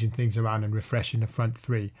changing things around and refreshing the front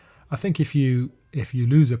three. I think if you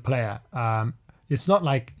lose a player, it's not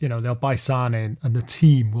like, you know, they'll buy Sané and the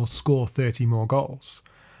team will score 30 more goals.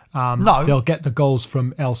 No, they'll get the goals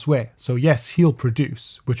from elsewhere. So yes, he'll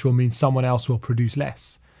produce, which will mean someone else will produce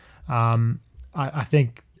less. I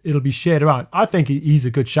think it'll be shared around. I think he's a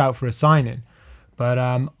good shout for a signing, but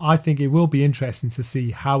I think it will be interesting to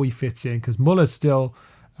see how he fits in, because Muller's still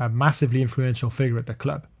a massively influential figure at the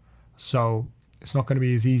club. So it's not going to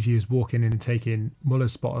be as easy as walking in and taking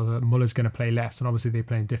Muller's spot. Muller's going to play less, and obviously they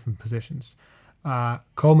play in different positions.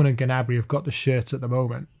 Coman and Gnabry have got the shirts at the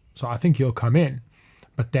moment, so I think he'll come in.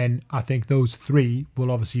 But then I think those three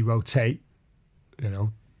will obviously rotate. You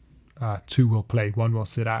know, two will play, one will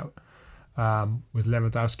sit out, with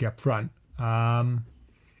Lewandowski up front.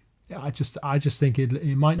 I just think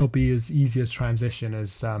it might not be as easy a transition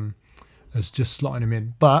as just slotting him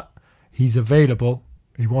in. But he's available.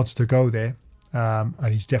 He wants to go there,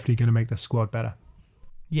 and he's definitely going to make the squad better.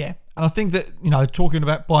 Yeah, and I think that, talking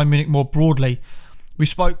about Bayern Munich more broadly, we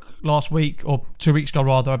spoke last week, or 2 weeks ago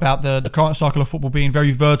rather, about the current cycle of football being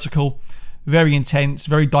very vertical, very intense,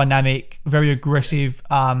 very dynamic, very aggressive,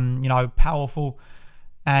 powerful,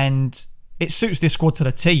 and it suits this squad to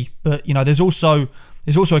the T. But there's also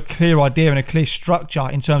a clear idea and a clear structure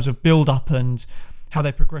in terms of build-up and how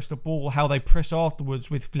they progress the ball, how they press afterwards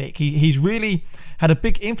with Flick. He's really had a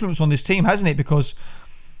big influence on this team, hasn't it? Because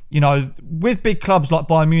with big clubs like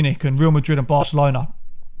Bayern Munich and Real Madrid and Barcelona,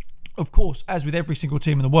 of course, as with every single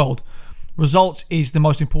team in the world, results is the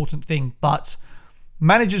most important thing. But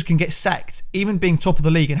managers can get sacked, even being top of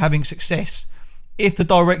the league and having success, if the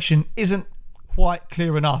direction isn't quite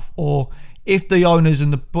clear enough, or if the owners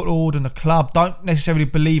and the board and the club don't necessarily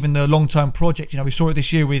believe in the long-term project. We saw it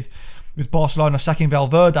this year with Barcelona sacking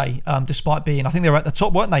Valverde, despite being, I think they were at the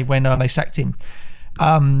top, weren't they, when they sacked him.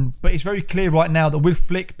 But it's very clear right now that with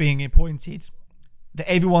Flick being appointed, that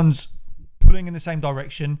everyone's pulling in the same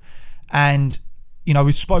direction. And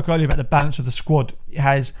we spoke earlier about the balance of the squad. It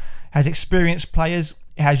has experienced players,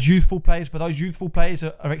 it has youthful players, but those youthful players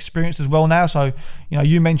are experienced as well now. So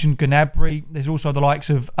you mentioned Gnabry. There's also the likes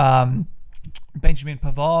of Benjamin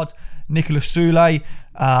Pavard, Nicolas Soulé,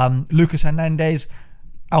 Lucas Hernandez,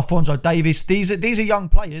 Alphonso Davies. These are young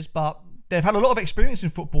players, but they've had a lot of experience in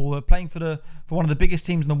football, playing for one of the biggest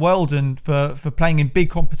teams in the world and for playing in big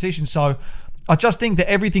competitions. So I just think that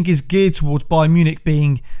everything is geared towards Bayern Munich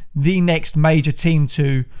being the next major team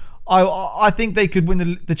to... I think they could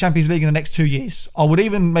win the Champions League in the next 2 years. I would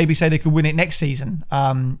even maybe say they could win it next season,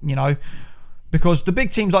 because the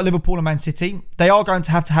big teams like Liverpool and Man City, they are going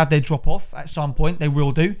to have their drop-off at some point. They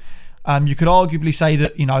will do. You could arguably say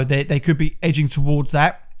that, they could be edging towards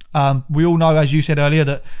that. We all know, as you said earlier,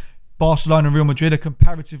 that Barcelona and Real Madrid are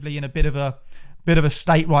comparatively in a bit of a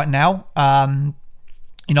state right now.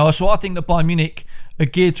 So I think that Bayern Munich are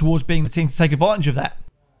geared towards being the team to take advantage of that.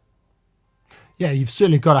 Yeah, you've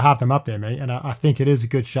certainly got to have them up there, mate. And I think it is a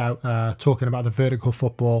good shout. Talking about the vertical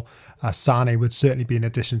football, Sane would certainly be an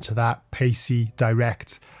addition to that. Pacey,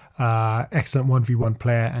 direct, excellent 1v1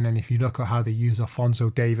 player. And then if you look at how they use Alphonso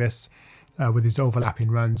Davies with his overlapping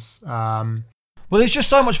runs. Well, there's just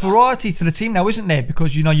so much variety to the team now, isn't there?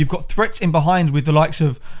 Because, you've got threats in behind with the likes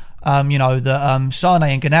of, Sane and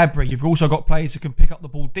Gnabry. You've also got players who can pick up the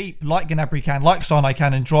ball deep, like Gnabry can, like Sane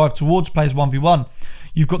can, and drive towards players 1v1.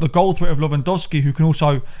 You've got the goal threat of Lewandowski, who can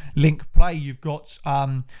also link play. You've got,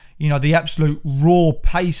 the absolute raw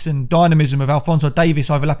pace and dynamism of Alphonso Davies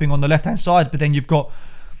overlapping on the left-hand side. But then you've got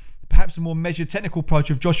perhaps a more measured technical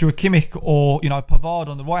approach of Joshua Kimmich or, Pavard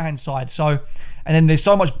on the right-hand side. So, and then there's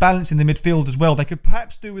so much balance in the midfield as well. They could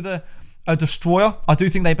perhaps do with a destroyer. I do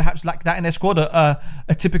think they perhaps lack that in their squad, a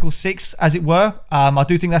typical six, as it were. I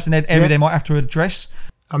do think that's an area they might have to address.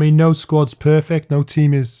 I mean, no squad's perfect. No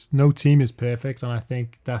team is perfect, and I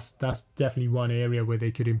think that's definitely one area where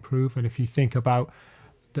they could improve. And if you think about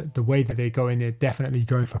the way that they go in, they're definitely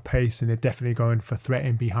going for pace and they're definitely going for threat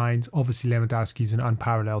in behind. Obviously, Lewandowski's an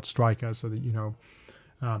unparalleled striker, so that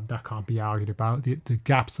that can't be argued about. The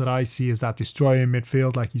gaps that I see is that destroyer in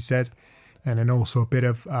midfield, like you said, and then also a bit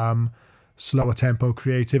of slower tempo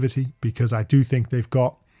creativity, because I do think they've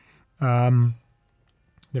got guys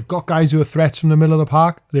who are threats from the middle of the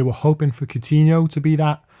park. They were hoping for Coutinho to be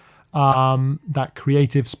that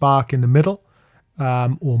creative spark in the middle,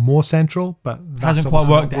 or more central, but that hasn't quite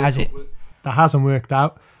worked, has it? That hasn't worked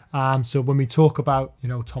out. So when we talk about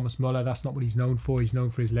Thomas Muller, that's not what he's known for. He's known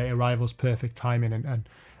for his late arrivals, perfect timing, and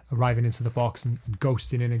arriving into the box and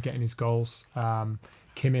ghosting in and getting his goals.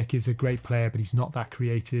 Kimmich is a great player, but he's not that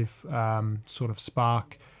creative sort of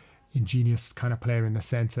spark, ingenious kind of player in the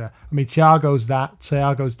centre. I mean, Thiago's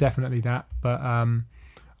definitely that, but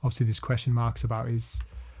obviously there's question marks about his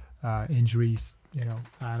injuries,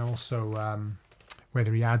 and also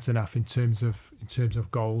whether he adds enough in terms of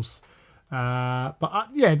goals.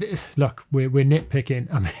 Look, we're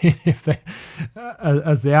nitpicking. I mean, if they,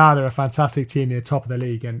 as they are, they're a fantastic team. They're top of the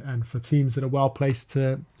league, and for teams that are well placed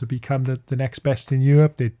to become the next best in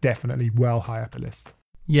Europe, they're definitely well high up the list.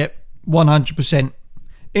 Yep, 100%.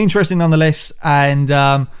 Interesting nonetheless, and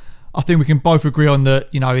I think we can both agree on that.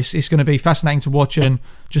 It's going to be fascinating to watch, and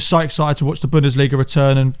just so excited to watch the Bundesliga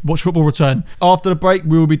return and watch football return. After the break,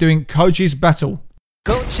 we will be doing Coaches Battle.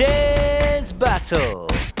 Coaches Battle.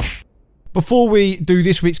 Before we do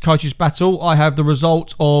this week's Coaches Battle, I have the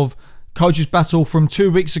result of Coaches Battle from 2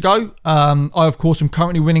 weeks ago. I, of course, am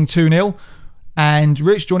currently winning 2-0. And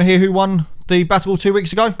Rich, do you want to hear who won the battle 2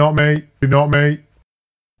 weeks ago? Not me. Not me.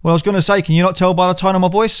 Well, I was going to say, can you not tell by the tone of my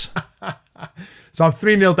voice? So I'm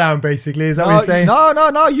 3-0 down, basically. Is that what you're saying?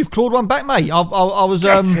 No. You've clawed one back, mate. I was.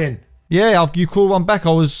 Get in. Yeah, you clawed one back.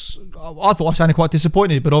 I thought I sounded quite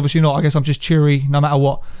disappointed, but obviously not. I guess I'm just cheery no matter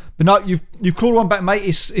what. But no, you've clawed one back, mate.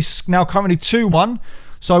 It's now currently 2-1.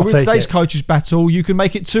 So with today's coaches battle, you can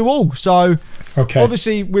make it 2-2. So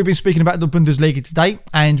obviously we've been speaking about the Bundesliga today,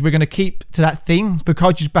 and we're going to keep to that theme for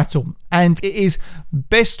coaches battle. And it is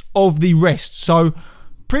best of the rest. So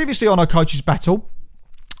previously on our coaches battle,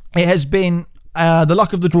 it has been the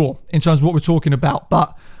luck of the draw in terms of what we're talking about.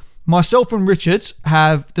 But myself and Richard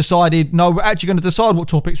have decided, no, we're actually going to decide what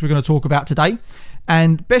topics we're going to talk about today.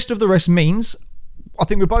 And best of the rest means, I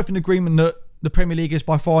think we're both in agreement that the Premier League is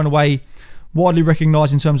by far and away widely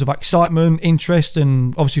recognised in terms of excitement, interest,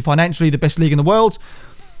 and obviously financially the best league in the world.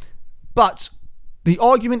 But the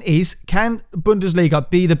argument is, can Bundesliga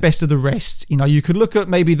be the best of the rest? You know, you could look at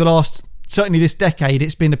maybe certainly this decade,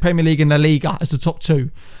 it's been the Premier League and La Liga as the top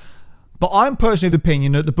two. But I'm personally of the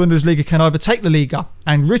opinion that the Bundesliga can overtake La Liga,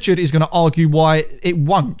 and Richard is going to argue why it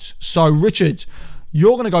won't. So, Richard,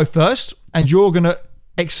 you're going to go first, and you're going to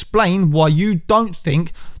explain why you don't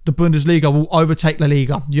think the Bundesliga will overtake La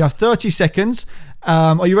Liga. You have 30 seconds.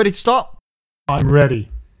 Are you ready to start? I'm ready.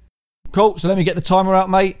 Cool. So let me get the timer out,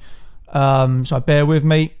 mate. So bear with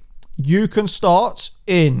me. You can start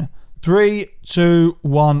in 3, 2,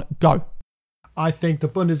 1, go. I think the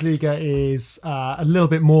Bundesliga is a little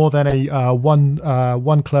bit more than a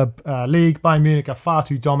one club league. Bayern Munich are far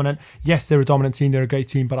too dominant. Yes, they're a dominant team. They're a great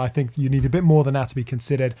team, but I think you need a bit more than that to be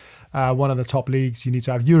considered one of the top leagues. You need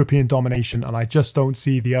to have European domination, and I just don't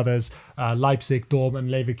see the others, Leipzig, Dortmund,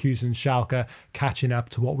 Leverkusen, Schalke, catching up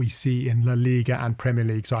to what we see in La Liga and Premier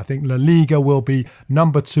League. So I think La Liga will be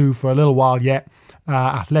number 2 for a little while yet.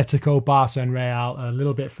 Atletico, Barca and Real are a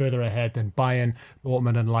little bit further ahead than Bayern,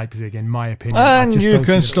 Dortmund and Leipzig, in my opinion. And you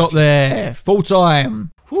can stop there. Full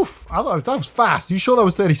time. Oof, I thought that was fast. You sure that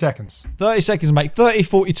was 30 seconds? 30 seconds, mate.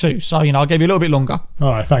 30:42. So, I gave you a little bit longer.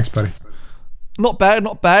 All right, thanks, buddy. Not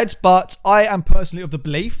bad, but I am personally of the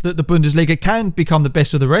belief that the Bundesliga can become the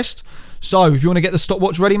best of the rest. So, if you want to get the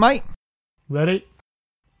stopwatch ready, mate. Ready?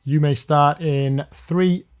 You may start in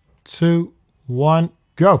 3, 2, 1,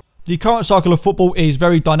 go. The current cycle of football is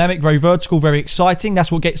very dynamic, very vertical, very exciting.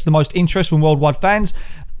 That's what gets the most interest from worldwide fans.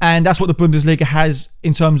 And that's what the Bundesliga has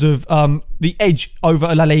in terms of the edge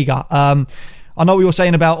over La Liga. I know what you're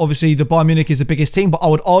saying about, obviously, the Bayern Munich is the biggest team, but I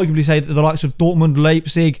would arguably say that the likes of Dortmund,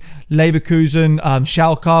 Leipzig, Leverkusen,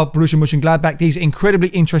 Schalke, Borussia Mönchengladbach, these are incredibly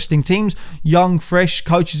interesting teams. Young, fresh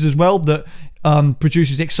coaches as well that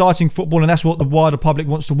produces exciting football, and that's what the wider public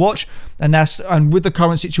wants to watch. And with the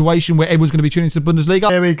current situation where everyone's going to be tuning into the Bundesliga.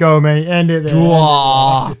 There we go, mate. End it there.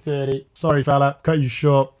 Draw. 30. Sorry, fella. Cut you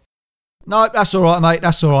short. No, that's all right, mate.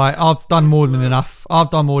 That's all right. I've done more than enough.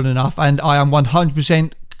 And I am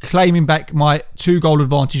 100% claiming back my 2-goal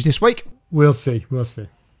advantage this week. We'll see.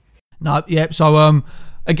 No, yeah. So,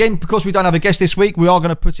 again, because we don't have a guest this week, we are going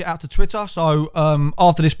to put it out to Twitter. So,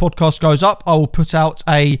 after this podcast goes up, I will put out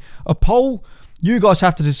a poll. You guys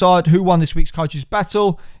have to decide who won this week's coaches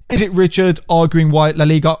battle. Is it Richard arguing why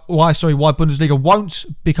Bundesliga won't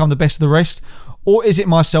become the best of the rest? Or is it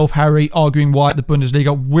myself, Harry, arguing why the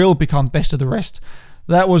Bundesliga will become best of the rest?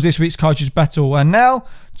 That was this week's coaches battle. And now,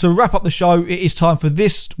 to wrap up the show, it is time for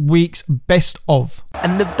this week's best of.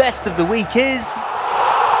 And the best of the week is...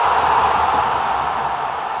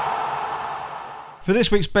 For this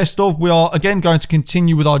week's best of, we are again going to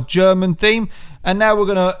continue with our German theme. And now we're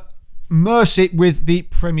going to immerse it with the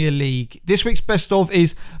Premier League. This week's best of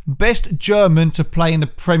is best German to play in the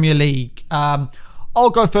Premier League. I'll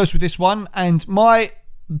go first with this one. And my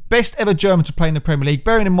best ever German to play in the Premier League,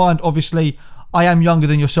 bearing in mind, obviously, I am younger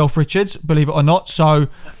than yourself, Richard, believe it or not. So,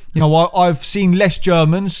 I've seen less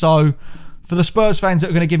Germans. So, for the Spurs fans that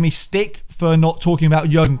are going to give me stick for not talking about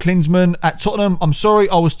Jurgen Klinsmann at Tottenham, I'm sorry,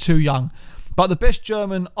 I was too young. But the best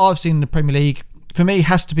German I've seen in the Premier League, for me,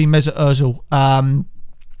 has to be Mesut Ozil.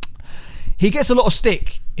 He gets a lot of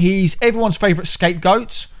stick. He's everyone's favourite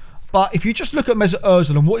scapegoat. But if you just look at Mesut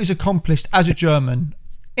Ozil and what he's accomplished as a German,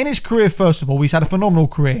 in his career, first of all, he's had a phenomenal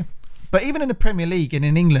career. But even in the Premier League and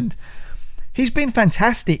in England, he's been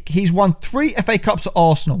fantastic. He's won 3 FA Cups at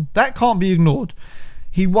Arsenal. That can't be ignored.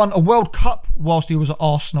 He won a World Cup whilst he was at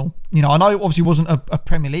Arsenal. I know it obviously wasn't a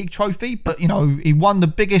Premier League trophy, but, he won the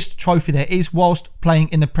biggest trophy there is whilst playing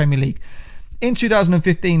in the Premier League. In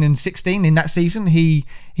 2015 and 16, in that season, he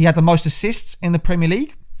had the most assists in the Premier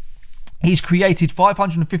League. He's created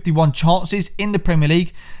 551 chances in the Premier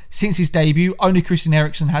League since his debut. Only Christian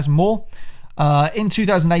Eriksen has more. In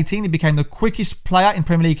 2018, he became the quickest player in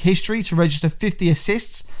Premier League history to register 50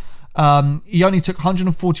 assists. He only took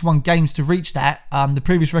 141 games to reach that. The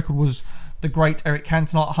previous record was the great Eric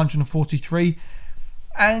Cantona, 143.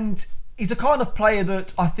 And he's a kind of player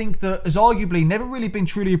that I think that has arguably never really been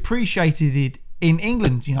truly appreciated in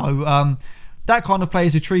England. That kind of player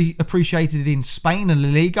is appreciated in Spain and La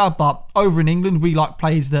Liga, but over in England, we like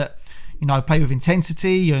players that, play with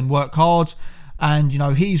intensity and work hard. And,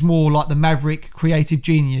 he's more like the maverick creative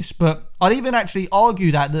genius. But I'd even actually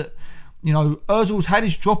argue that Ozil's had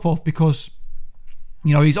his drop-off because,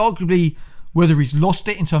 he's arguably, whether he's lost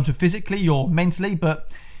it in terms of physically or mentally, but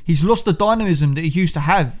he's lost the dynamism that he used to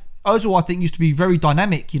have. Ozil, I think, used to be very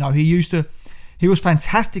dynamic. He was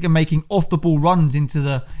fantastic at making off-the-ball runs into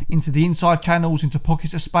the inside channels, into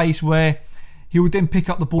pockets of space where he would then pick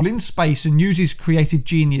up the ball in space and use his creative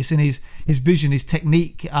genius and his vision, his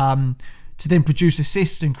technique, to then produce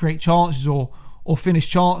assists and create chances or finish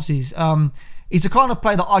chances. He's the kind of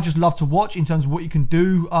player that I just love to watch in terms of what he can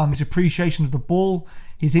do, his appreciation of the ball,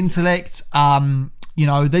 his intellect.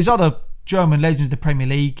 There's other German legends in the Premier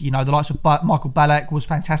League. The likes of Michael Ballack was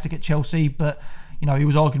fantastic at Chelsea, but he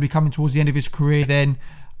was arguably coming towards the end of his career then.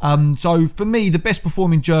 So for me, the best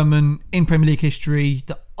performing German in Premier League history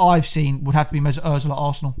that I've seen would have to be Mesut Ozil at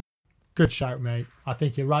Arsenal. Good shout, mate. I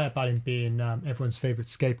think you're right about him being everyone's favourite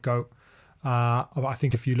scapegoat. I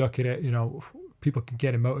think if you look at it, people can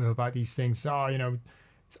get emotive about these things.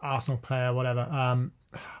 Arsenal player, whatever.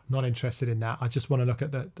 Not interested in that. I just want to look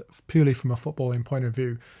at the purely from a footballing point of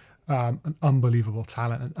view. An unbelievable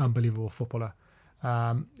talent, an unbelievable footballer.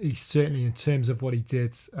 He certainly, in terms of what he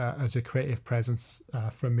did as a creative presence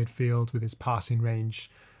from midfield with his passing range,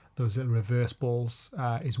 those little reverse balls,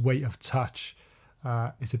 his weight of touch,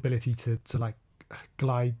 his ability to like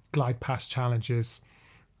glide past challenges,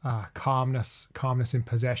 calmness in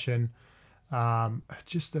possession,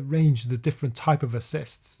 just the range, the different type of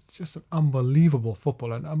assists. Just an unbelievable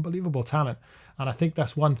footballer, an unbelievable talent. And I think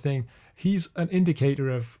that's one thing. He's an indicator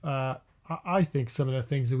of, I think, some of the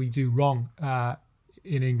things that we do wrong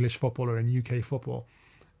in English football or in UK football,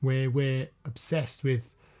 where we're obsessed with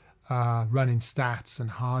running stats and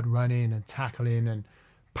hard running and tackling and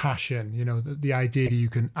passion. The idea that you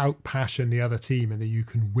can out-passion the other team and that you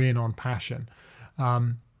can win on passion.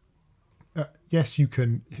 Yes, you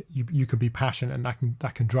can be passionate, and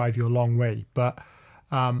that can drive you a long way. But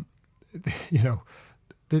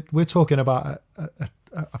we're talking about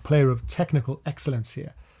a player of technical excellence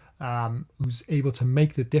here, who's able to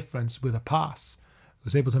make the difference with a pass,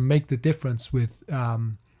 who's able to make the difference with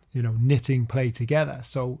knitting play together.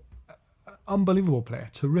 So, unbelievable player,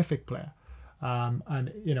 terrific player,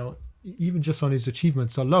 and even just on his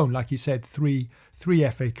achievements alone, like you said, three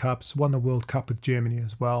FA Cups, won the World Cup with Germany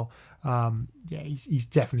as well. He's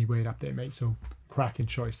definitely way up there, mate. So cracking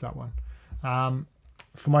choice, that one.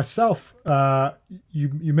 For myself,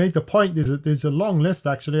 you made the point. There's a long list,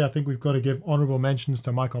 actually. I think we've got to give honourable mentions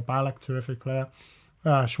to Michael Ballack, terrific player.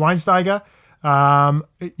 Schweinsteiger,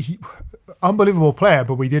 unbelievable player,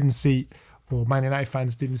 but we didn't see, or Man United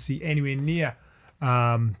fans didn't see anywhere near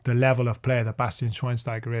the level of player that Bastian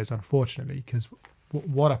Schweinsteiger is, unfortunately, because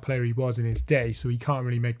what a player he was in his day, so he can't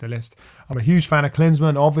really make the list. I'm a huge fan of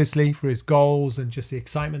Klinsmann, obviously, for his goals and just the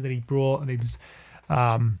excitement that he brought, and he was,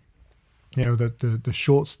 the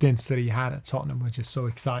short stints that he had at Tottenham were just so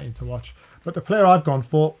exciting to watch. But the player I've gone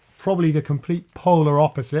for, probably the complete polar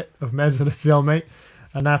opposite of Mesut Ozil, mate,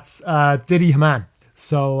 and that's Didi Hamann.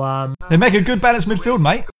 So they make a good balanced midfield,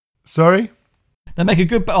 mate. Sorry? They make a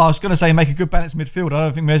good. I was going to say make a good balanced midfield. I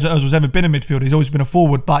don't think Mesut Ozil's ever been a midfielder. He's always been a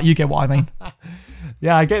forward, but you get what I mean.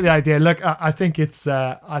 Yeah, I get the idea. Look, I think it's.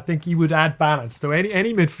 I think he would add balance to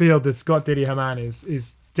any midfield that's got Didi Hamann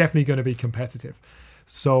is definitely going to be competitive.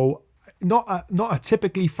 So not a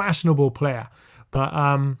typically fashionable player,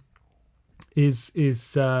 but his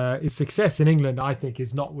success in England, I think,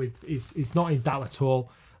 is not in doubt at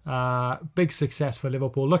all. Big success for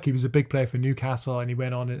Liverpool. Look, he was a big player for Newcastle, and he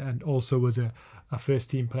went on and also was a first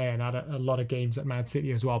team player and had a lot of games at Man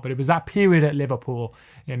City as well. But it was that period at Liverpool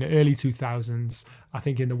in the early 2000s. I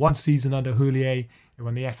think in the one season under Houllier, they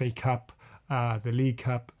won the FA Cup, the League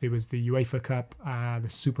Cup, there was the UEFA Cup, the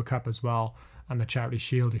Super Cup as well, and the Charity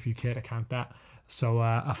Shield, if you care to count that. So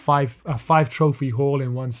a five trophy haul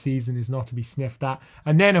in one season is not to be sniffed at.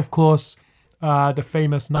 And then, of course, the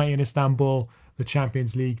famous night in Istanbul, the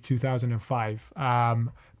Champions League 2005.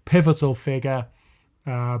 Pivotal figure,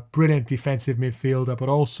 brilliant defensive midfielder, but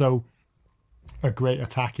also a great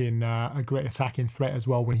attacking threat as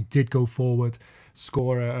well when he did go forward.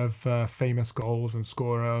 Scorer of famous goals and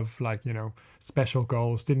scorer of special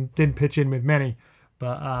goals. Didn't pitch in with many,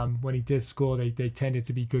 but when he did score, they tended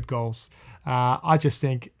to be good goals. I just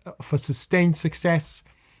think for sustained success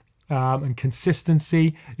and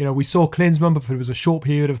consistency, we saw Klinsmann, but it was a short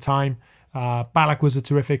period of time. Ballack was a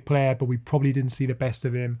terrific player, but we probably didn't see the best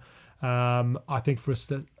of him. I think for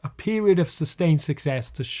a period of sustained success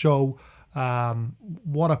to show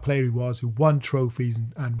what a player he was, who won trophies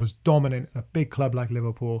and was dominant in a big club like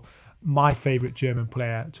Liverpool, my favourite German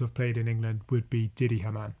player to have played in England would be Didi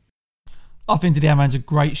Hamann. I think Didi Hamann's a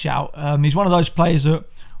great shout. He's one of those players that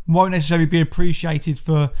won't necessarily be appreciated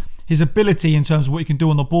for his ability in terms of what he can do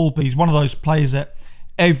on the ball, but he's one of those players that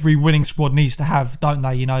every winning squad needs to have, don't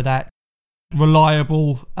they? That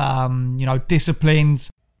reliable, disciplined.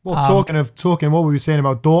 Well, talking what we were saying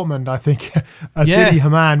about Dortmund, I think Didi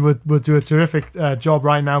Hamann would do a terrific job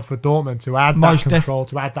right now for Dortmund to add that control,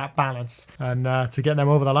 to add that balance, and to get them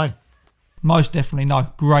over the line. Most definitely. No,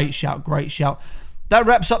 great shout. That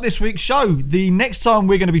wraps up this week's show. The next time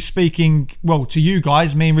we're going to be speaking, to you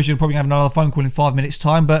guys, me and Richard are probably going to have another phone call in 5 minutes'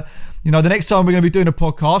 time, but, the next time we're going to be doing a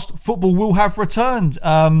podcast, football will have returned.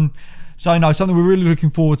 Something we're really looking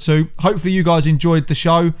forward to. Hopefully you guys enjoyed the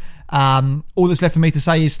show. All that's left for me to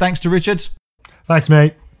say is thanks to Richard. Thanks,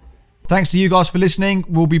 mate. Thanks to you guys for listening.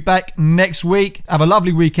 We'll be back next week. Have a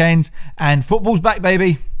lovely weekend, and football's back,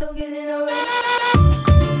 baby.